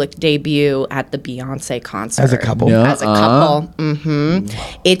public debut at the Beyonce concert. As a couple? As a couple. Mm-hmm.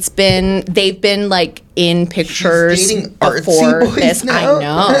 They've been like in pictures She's dating before artsy boys this. now? I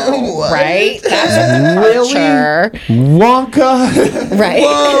know, What? right? That's a departure. Wonka. Right?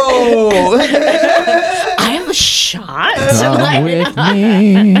 Whoa! I have a shot. Come with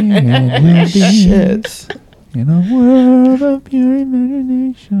me and we'll be Shit. in a world of pure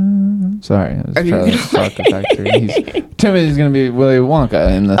imagination. Sorry, I was trying to talk about Timothy's going to be Willy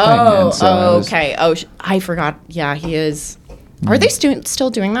Wonka in the thing. And so okay. I forgot. Yeah, he is. Are they still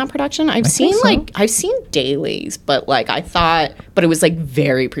doing that production? I've seen dailies, but like I thought, but it was like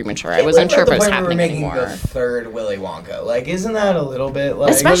very premature. I wasn't sure if it was happening anymore. The third Willy Wonka, like, isn't that a little bit like?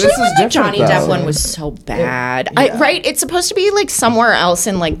 Especially this when is the different, Johnny though. Depp one was so bad. Yeah. Right? It's supposed to be like somewhere else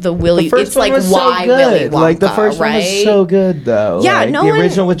in like the Willy. The first It's one like was why so good. Willy Wonka, Like the first right? one was so good though. Yeah, like, no the one-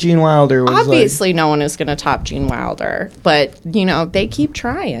 original with Gene Wilder was Obviously, no one is going to top Gene Wilder, but you know they keep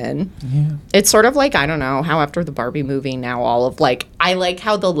trying. Yeah. It's sort of like I don't know how after the Barbie movie now all of like I like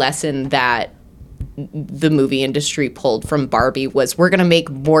how the lesson that the movie industry pulled from Barbie was we're going to make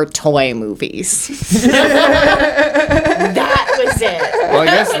more toy movies. That was it. Well, I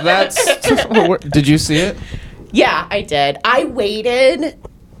guess that's. Did you see it? Yeah, I did. I waited.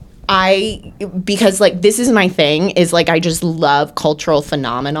 Because like this is my thing is like I just love cultural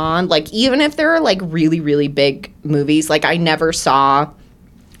phenomenon. Like even if there are like really, really big movies, like I never saw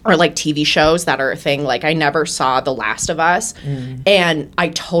or like TV shows that are a thing. Like I never saw The Last of Us and I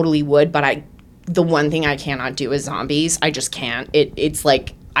totally would, but the one thing I cannot do is zombies. I just can't. It's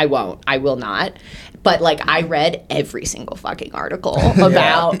like I will not. But like I read every single fucking article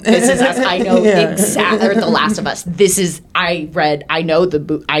about This Is Us. I know exactly or The Last of Us. I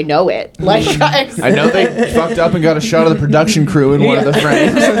know it. Like I know they fucked up and got a shot of the production crew in one of the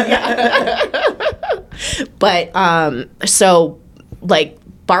frames. But so like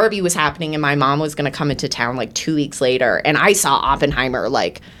Barbie was happening and my mom was going to come into town like 2 weeks later and I saw Oppenheimer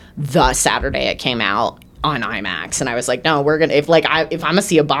like the Saturday it came out on IMAX and I was like no we're gonna if I'm gonna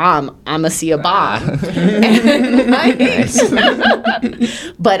see a bomb I'm gonna see a bomb and, like,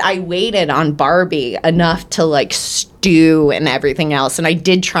 but I waited on Barbie enough to like stew and everything else and I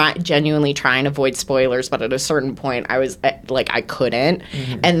did genuinely try and avoid spoilers but at a certain point I was like I couldn't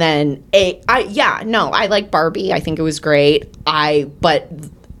and then I like Barbie I think it was great but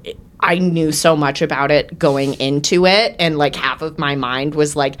I knew so much about it going into it, and like half of my mind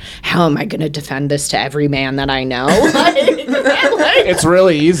was like, "How am I going to defend this to every man that I know?" It's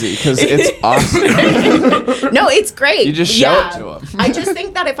really easy because it's awesome. No, it's great. You just show it to them. I just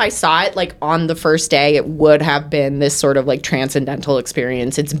think that if I saw it like on the first day, it would have been this sort of like transcendental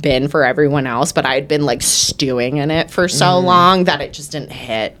experience. It's been for everyone else, but I had been like stewing in it for so long that it just didn't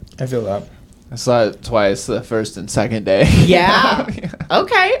hit. I feel that. I saw it twice, the first and second day. Yeah.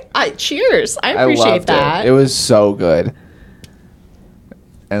 Okay. Cheers. I appreciate loved that. It was so good.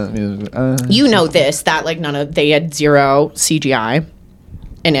 And You know this, that like they had zero CGI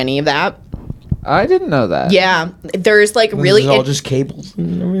in any of that. I didn't know that. Yeah. There's like really. This is all just cables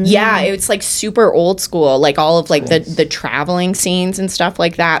and everything? Yeah, it's like super old school. Like all of like the traveling scenes and stuff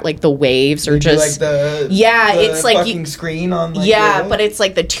like that. Like the waves are just. Like the it's like fucking screen on. Like, but it's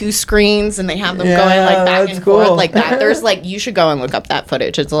like the two screens and they have them Yeah, going like back that's and cool. forth like that. There's like you should go and look up that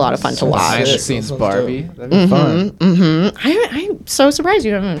footage. It's a lot of fun to watch. Behind the Shit, scenes that sounds Barbie. dope. That'd be fun. I'm so surprised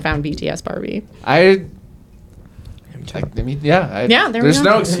you haven't found BTS Barbie. I mean, there's we go.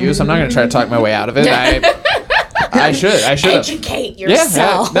 no excuse. I'm not going to try to talk my way out of it. I should have. Educate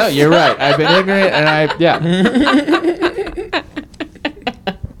yourself. Yeah, no, you're right. I've been ignorant, and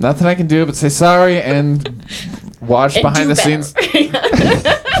nothing I can do but say sorry and watch And behind do the scenes.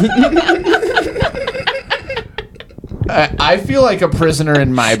 I feel like a prisoner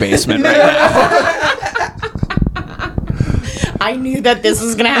in my basement right now. I knew that this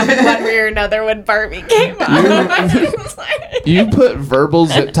was gonna happen one way or another when Barbie came out. You put verbal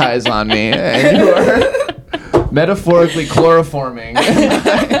zip ties on me, and you are metaphorically chloroforming.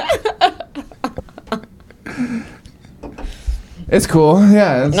 It's cool,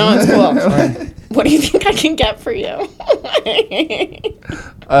 yeah. No, it's cool. What do you think I can get for you?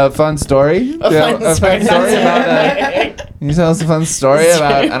 A fun story? A fun story. About can you tell us a fun story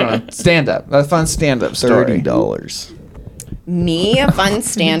about, I don't know, stand-up. A fun stand-up story. $30. Me, a fun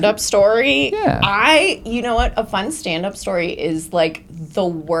stand-up story? Yeah. You know what? A fun stand-up story is like the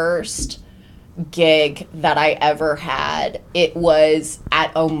worst gig that I ever had. It was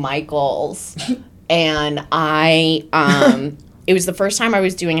at O'Michael's. And it was the first time I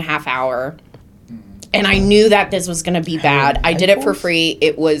was doing a half hour. And I knew that this was going to be bad. I did it for free.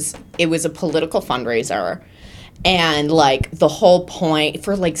 It was a political fundraiser. And like the whole point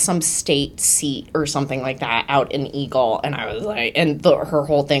for like some state seat or something like that out in Eagle. And I was like, and her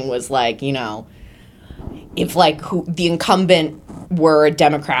whole thing was like, you know, if like the incumbent were a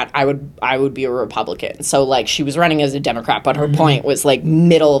Democrat, I would be a Republican. So like she was running as a Democrat, but her point was like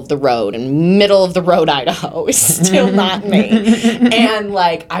middle of the road, and middle of the road Idaho is still not me. And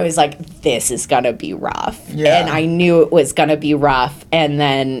like I was like, this is gonna be rough. Yeah. And I knew it was gonna be rough. And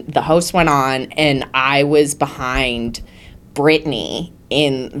then the host went on and I was behind Brittany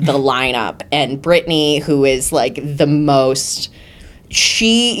in the lineup. And Brittany, who is like the most,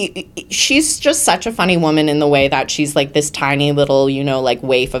 she's just such a funny woman in the way that she's like this tiny little, you know, like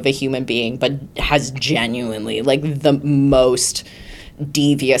waif of a human being, but has genuinely like the most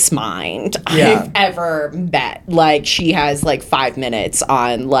devious mind I've ever met. Like, she has like 5 minutes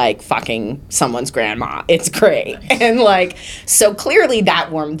on like fucking someone's grandma. It's great. And like, so clearly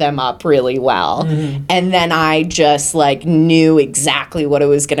that warmed them up really well. And then I just like knew exactly what it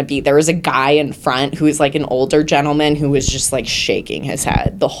was going to be. There was a guy in front who was like an older gentleman who was just like shaking his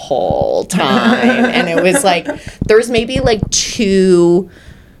head the whole time. And it was like, there was maybe like two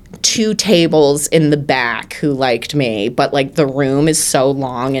tables in the back who liked me, but like the room is so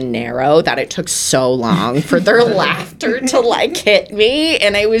long and narrow that it took so long for their laughter to like hit me.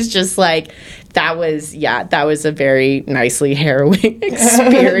 And I was just like, that was a very nicely harrowing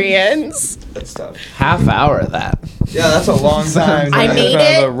experience. That's tough. Half hour of that. Yeah, that's a long time. I made in front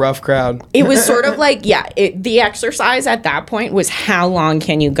it- of a rough crowd. It was sort of like, the exercise at that point was how long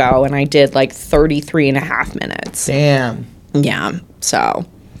can you go? And I did like 33 and a half minutes. Damn. Yeah, so...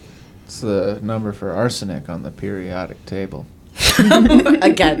 It's the number for arsenic on the periodic table.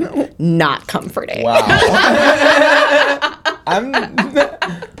 Again, not comforting. Wow. I'm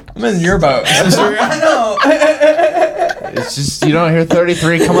in your boat. I know. It's just you don't hear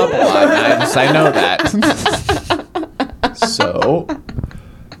 33 come up a lot. I know that. So,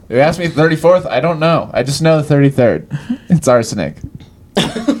 you asked me 34th. I don't know. I just know the 33rd. It's arsenic.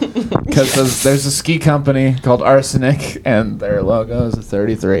 Because there's a ski company called Arsenic, and their logo is a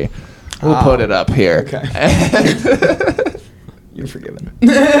 33. We'll put it up here. Okay. You're forgiven.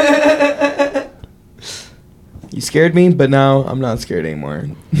 You scared me, but now I'm not scared anymore.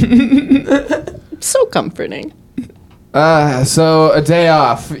 So comforting. So a day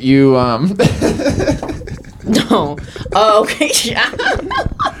off. You No. Oh, okay, yeah.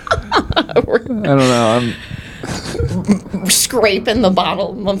 I don't know. I'm. Scraping the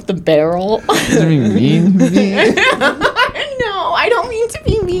bottom of the barrel. Does it mean? No, I don't mean to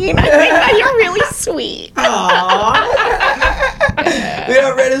be mean. I think that you're really sweet. Look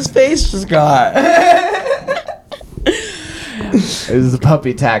how red his face just got. This is the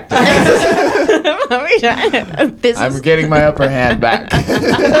puppy tactic. I'm getting my upper hand back.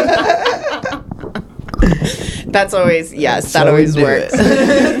 That's always, yes, that So always we do works.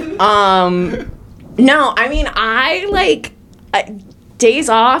 it. No, I mean, I like days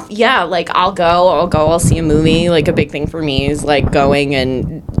off. Yeah, like I'll see a movie. Like a big thing for me is like going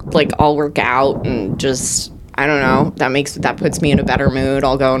and like I'll work out and just, I don't know, that puts me in a better mood.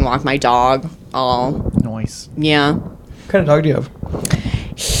 I'll go and walk my dog. Nice. Yeah. What kind of dog do you have?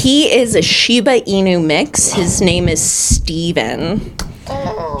 He is a Shiba Inu mix. His name is Steven.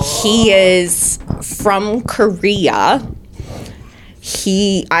 He is from Korea.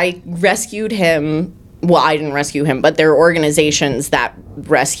 I rescued him. Well, I didn't rescue him, but there are organizations that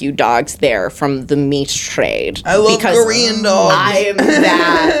rescue dogs there from the meat trade. I love Korean dogs. I am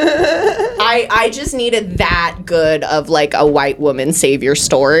that. I just needed that good of like a white woman savior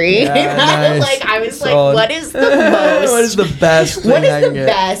story. Yeah, nice. Like I was Solid. like, what is the most? What is the best thing What I is can the get?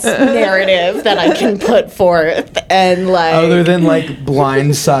 best narrative that I can put forth? And like, Other than like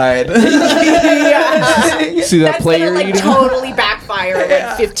Blindside. yeah. See that That's play gonna you're like eating? totally backfire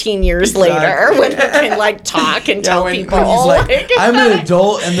like 15 years later when he can like talk and tell when people. he's like, I'm an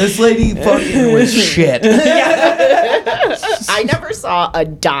adult and this lady fucking was shit. I never saw a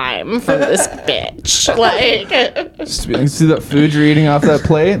dime from this bitch. Like, Just be like, see that food you're eating off that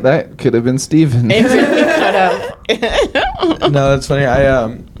plate? That could have been Steven. it really could have. No, that's funny.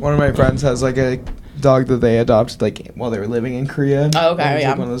 One of my friends has like a dog that they adopted like while they were living in Korea. Oh, okay, And it's, yeah.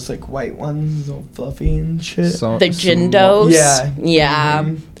 like one of those like white ones, all fluffy and shit. The Jindos. Yeah. Yeah.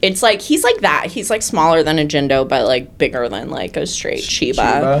 Mhm. It's like, he's like that. He's like smaller than a Jindo, but like bigger than like a straight Shiba.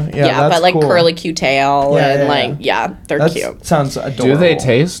 Shiba? Yeah, that's but like cool. curly Q tail Yeah, and yeah, like, yeah, they're That cute. sounds adorable. Do they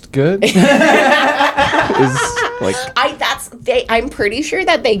taste good? Is like I'm pretty sure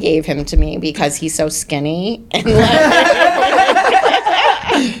that they gave him to me because he's so skinny and like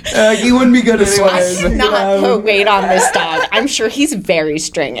He wouldn't be good I anyways. cannot put weight on this dog. I'm sure he's very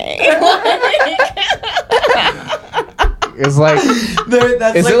stringy. it's like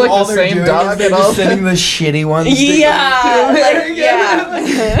That's Is like it like all the they're same doing dog is they're at just all? sending the shitty ones. Yeah, like,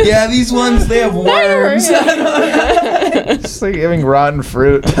 yeah. Yeah, these ones they have worms. it's like giving rotten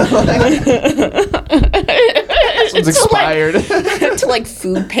fruit. It's expired. To like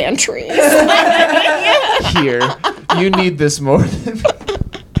food pantries. Here, you need this more than.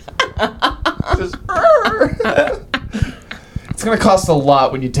 Just, it's gonna cost a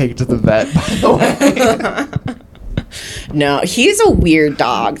lot when you take it to the vet. By the way, No, he's a weird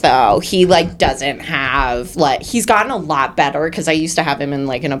dog though. He like doesn't have like he's gotten a lot better because I used to have him in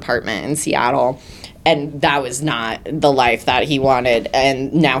like an apartment in Seattle. And that was not the life that he wanted.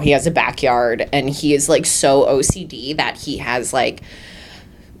 And now he has a backyard and he is like so OCD that he has like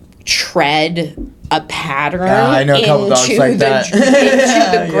tread a pattern I know a couple dogs like that. into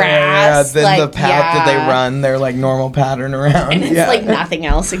the grass. The like, path that they run, they're like normal pattern around. And it's like nothing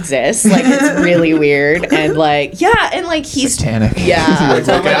else exists. Like it's really weird. And like, and like he's Satanic. Yeah. It's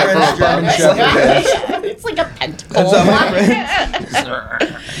like my friend's German Shepherd. It's like a pentacle. That's how my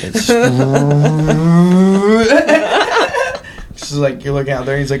Just like you're looking out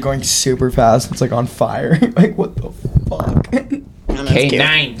there, he's like going super fast. It's like on fire. Like what the fuck?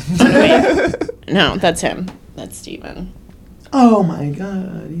 K9. No, that's him. That's Steven. Oh my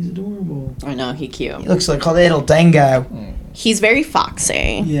god, he's adorable. I know, he's cute. He looks like a little dingo. He's very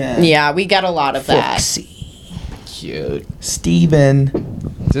foxy. Yeah. Yeah, we get a lot of that. Cute. Steven.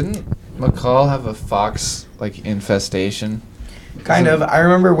 Didn't McCall have a fox like infestation? Kind of. I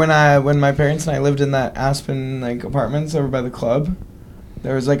remember when my parents and I lived in that Aspen like apartments over by the club.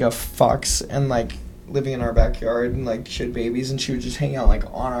 There was like a fox and like living in our backyard and like she had babies and she would just hang out like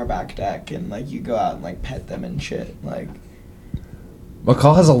on our back deck and like you go out and like pet them and shit. Like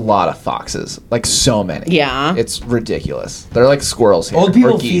McCall has a lot of foxes, like so many. Yeah. It's ridiculous. They're like squirrels here. old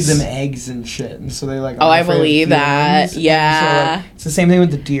people or feed geese. them eggs and shit, and so they like. Oh, aren't I afraid of believe that. humans. And Yeah. So, like, it's the same thing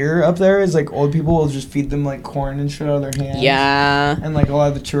with the deer up there. Is like old people will just feed them like corn and shit out of their hands. Yeah. And like a lot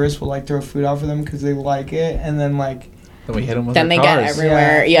of the tourists will like throw food out for them because they like it, and then like. Then we hit them with Then our they cars. get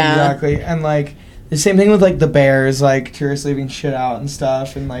everywhere. Yeah. Exactly, and like the same thing with like the bears, like tourists leaving shit out and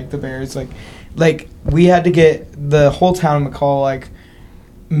stuff, and like the bears, like we had to get the whole town of McCall like.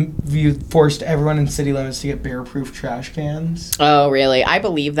 You forced everyone in city limits to get bear-proof trash cans. Oh, really? I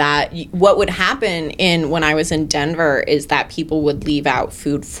believe that. What would happen when I was in Denver is that people would leave out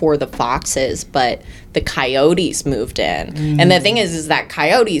food for the foxes, but the coyotes moved in. And the thing is that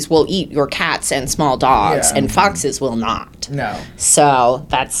coyotes will eat your cats and small dogs, Yeah. and foxes will not. No, So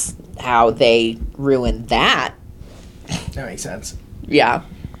that's how they ruined that. that makes sense. Yeah.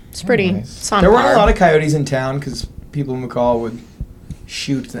 It's pretty. Nice. It's on There weren't a par. lot of coyotes in town because people in McCall would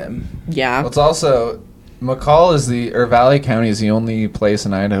shoot them. Yeah. Well, it's also McCall or Valley County is the only place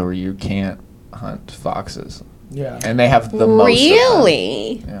in Idaho where you can't hunt foxes, Yeah. and they have the most.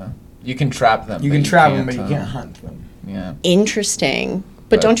 Really? Of them. Yeah, you can trap them. You but can trap them, but you hunt can't hunt them. Yeah. Interesting.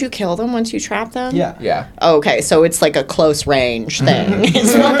 But But- don't you kill them once you trap them? Yeah. Yeah. Okay, so it's like a close range thing.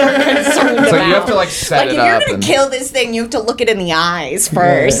 It's what they're concerned about. So you have to like set Like it if you're up. gonna and kill this thing, you have to look it in the eyes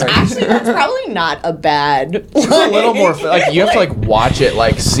first. right. Actually, that's probably not a bad. It's a little more like you have to like watch it,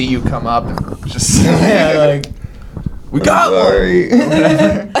 like see you come up and just Yeah, like we got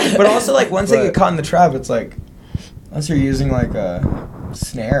one. but also like once they But- get caught in the trap, it's like unless you're using like a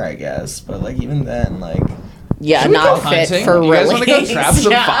snare, I guess. But like even then, like Yeah, Should we not go fit hunting? for You guys release. wanna go trap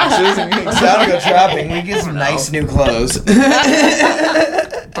some Yeah. foxes? And let's down to go trapping. We get some nice new clothes. I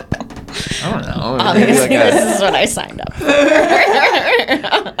don't know. Maybe Obviously, like a- this is what I signed up for.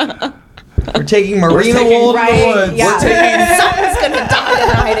 We're taking Marina taking- wool in the Right? woods. Yeah. Someone's gonna die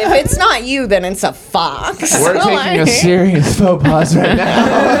tonight. If it's not you, then it's a fox. We're taking a serious faux pas right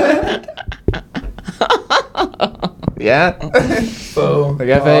now. Yeah. Faux Like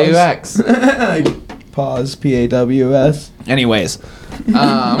FAUX. like pause. PAWS. Anyways.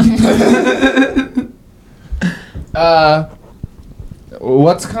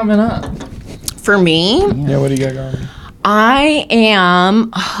 What's coming up? For me, Yeah. What do you got going? I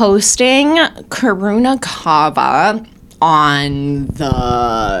am hosting Karuna Kava on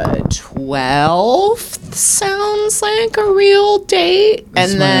the 12th. Sounds like a real date.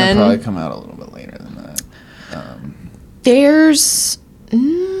 This And might then probably come out a little bit later than that. there's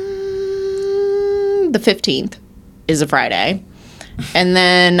the 15th is a Friday. And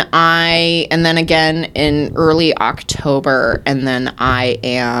then again in early October, and then I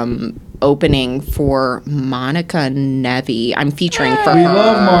am opening for Monica Nevi. I'm featuring for We her.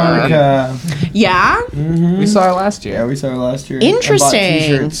 love Monica. Yeah? We saw her last year. Yeah, we saw her last year. I bought Interesting.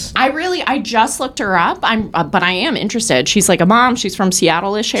 t-shirts. I just looked her up. But I am interested. She's like a mom. She's from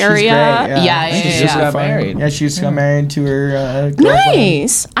Seattle-ish area. She's great, yeah. Yeah, She yeah, just yeah. got married. Yeah, she just got married to her girlfriend.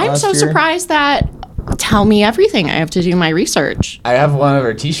 Nice. I'm last so year. surprised that. Tell me everything. I have to do my research. I have one of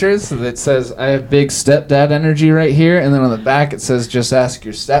her t-shirts that says, I have big stepdad energy right here. And then on the back it says, just ask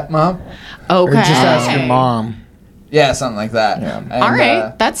your stepmom. Okay. Or just ask your mom. Yeah, something like that. Yeah. And, All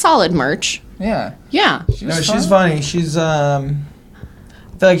right. That's solid merch. Yeah. Yeah. No, she's funny. She's I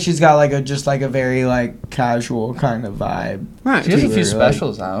feel like she's got like a very like casual kind of vibe. Right. She has a to few her, like-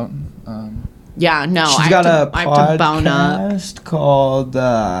 specials out. Yeah, no. She's I got have a to, I have to bone up. podcast called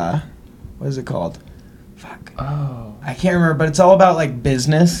what is it called? Fuck. Oh. I can't remember, but it's all about like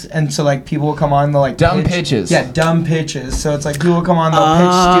business, and so like people will come on, they'll like Dumb pitches. Yeah, dumb pitches. So it's like people will come on, they'll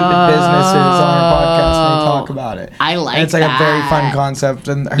pitch stupid businesses on our podcast, and they talk about it. I like and it's like that. a very fun concept,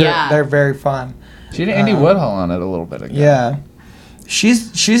 and they're very fun. She had Andy Woodhull on it a little bit ago. Yeah.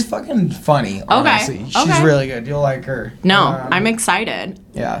 She's fucking funny, honestly. She's Okay. really good. You'll like her. No, I'm excited.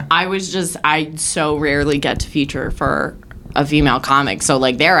 Yeah. I so rarely get to feature for a female comic. So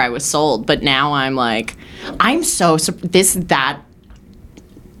like there I was sold, but now I'm like, I'm so, that.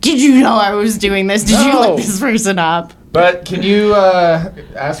 Did you know I was doing this? Did you No. look this person up? But can you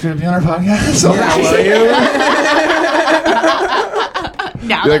ask her to be on our podcast? Yeah, will you?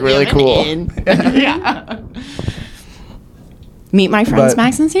 Now You're, like, that we really have an cool. in. Yeah. Meet my friends But-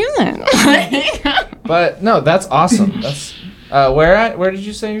 Max and Susan. But no, that's awesome. That's where did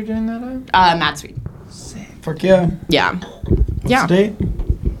you say you're doing that at? Matt Sweet. Fuck yeah. Yeah. Yeah. What's the date?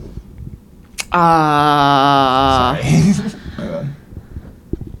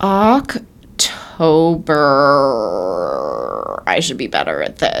 October. I should be better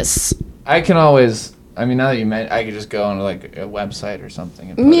at this. I can always. I mean, now that you meant, I could just go on like a website or something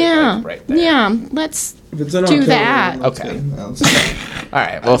and put it Yeah. like, right there. Yeah. Let's. If it's in Do October, that. that's Okay. good. That's- All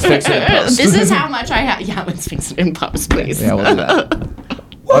right, we'll fix it in post. This is how much I have. Yeah, let's fix it in post, please. Yeah, we'll do that.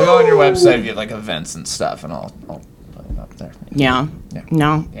 I'll go on your website if you have like events and stuff, and I'll put it up there. Yeah. Yeah.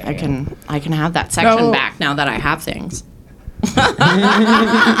 No, Yeah, I yeah. can have that section No. back now that I have things.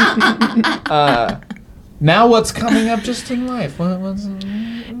 Now, what's coming up just in life? What's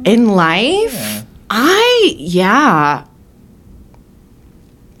In life, Yeah.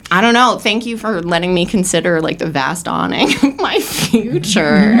 I don't know. Thank you for letting me consider like the vast awning of my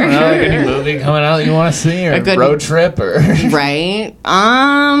future. like any movie coming out that you want to see, or A good- road trip, or Right?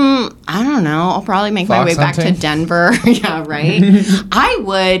 I don't know. I'll probably make my Fox way back to hunting? Denver. Yeah, right? I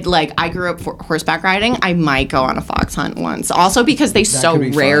would, like, I grew up horseback riding. I might go on a fox hunt once. Also because they so could be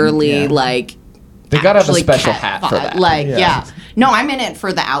fun, rarely, yeah. like, they gotta have a actually special catch hat for fo- that. Like, Yeah. yeah. No, I'm in it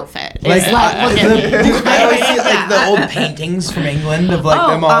for the outfit. It's Like, like, look at me. I always see like the old paintings from England of like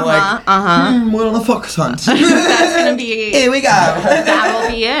them all like, we're on a fox hunt. That's gonna be. Here we go. That'll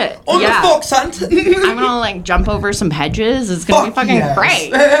be it. On yeah. the fox hunt. I'm gonna like jump over some hedges. It's gonna be Fuck fucking yes.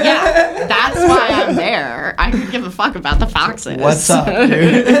 great. Yeah, that's why I'm there. I could give a fuck about the foxes. What's up, dude?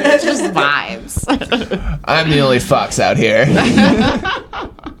 It's just vibes. I'm the only fox out here.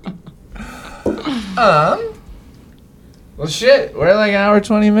 Well, shit. We're like an hour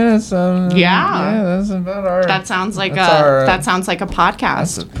 20 minutes. Yeah. Yeah, that's about our. That sounds like That's a That's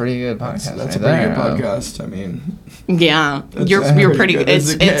podcast. a pretty good podcast. That's a right pretty good there. podcast. I mean, Yeah, you're pretty pretty. good as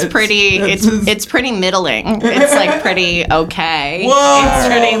It's it gets. pretty. It's pretty middling. It's like pretty okay. Whoa, it's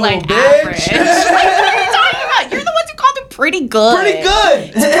pretty like bitch. average. Like, what are you talking about? You're the ones who called it pretty good. pretty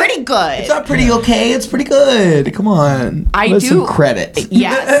good. It's pretty good. It's not pretty okay. It's pretty good. Come on. I Give us do- some credit.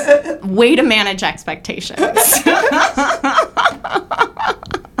 Yes. Way to manage expectations.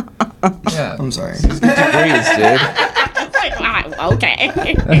 Yeah. I'm sorry. Degrees, dude. Like, wow, okay.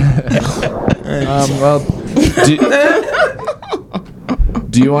 Well,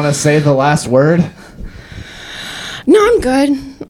 do you want to say the last word? No, I'm good.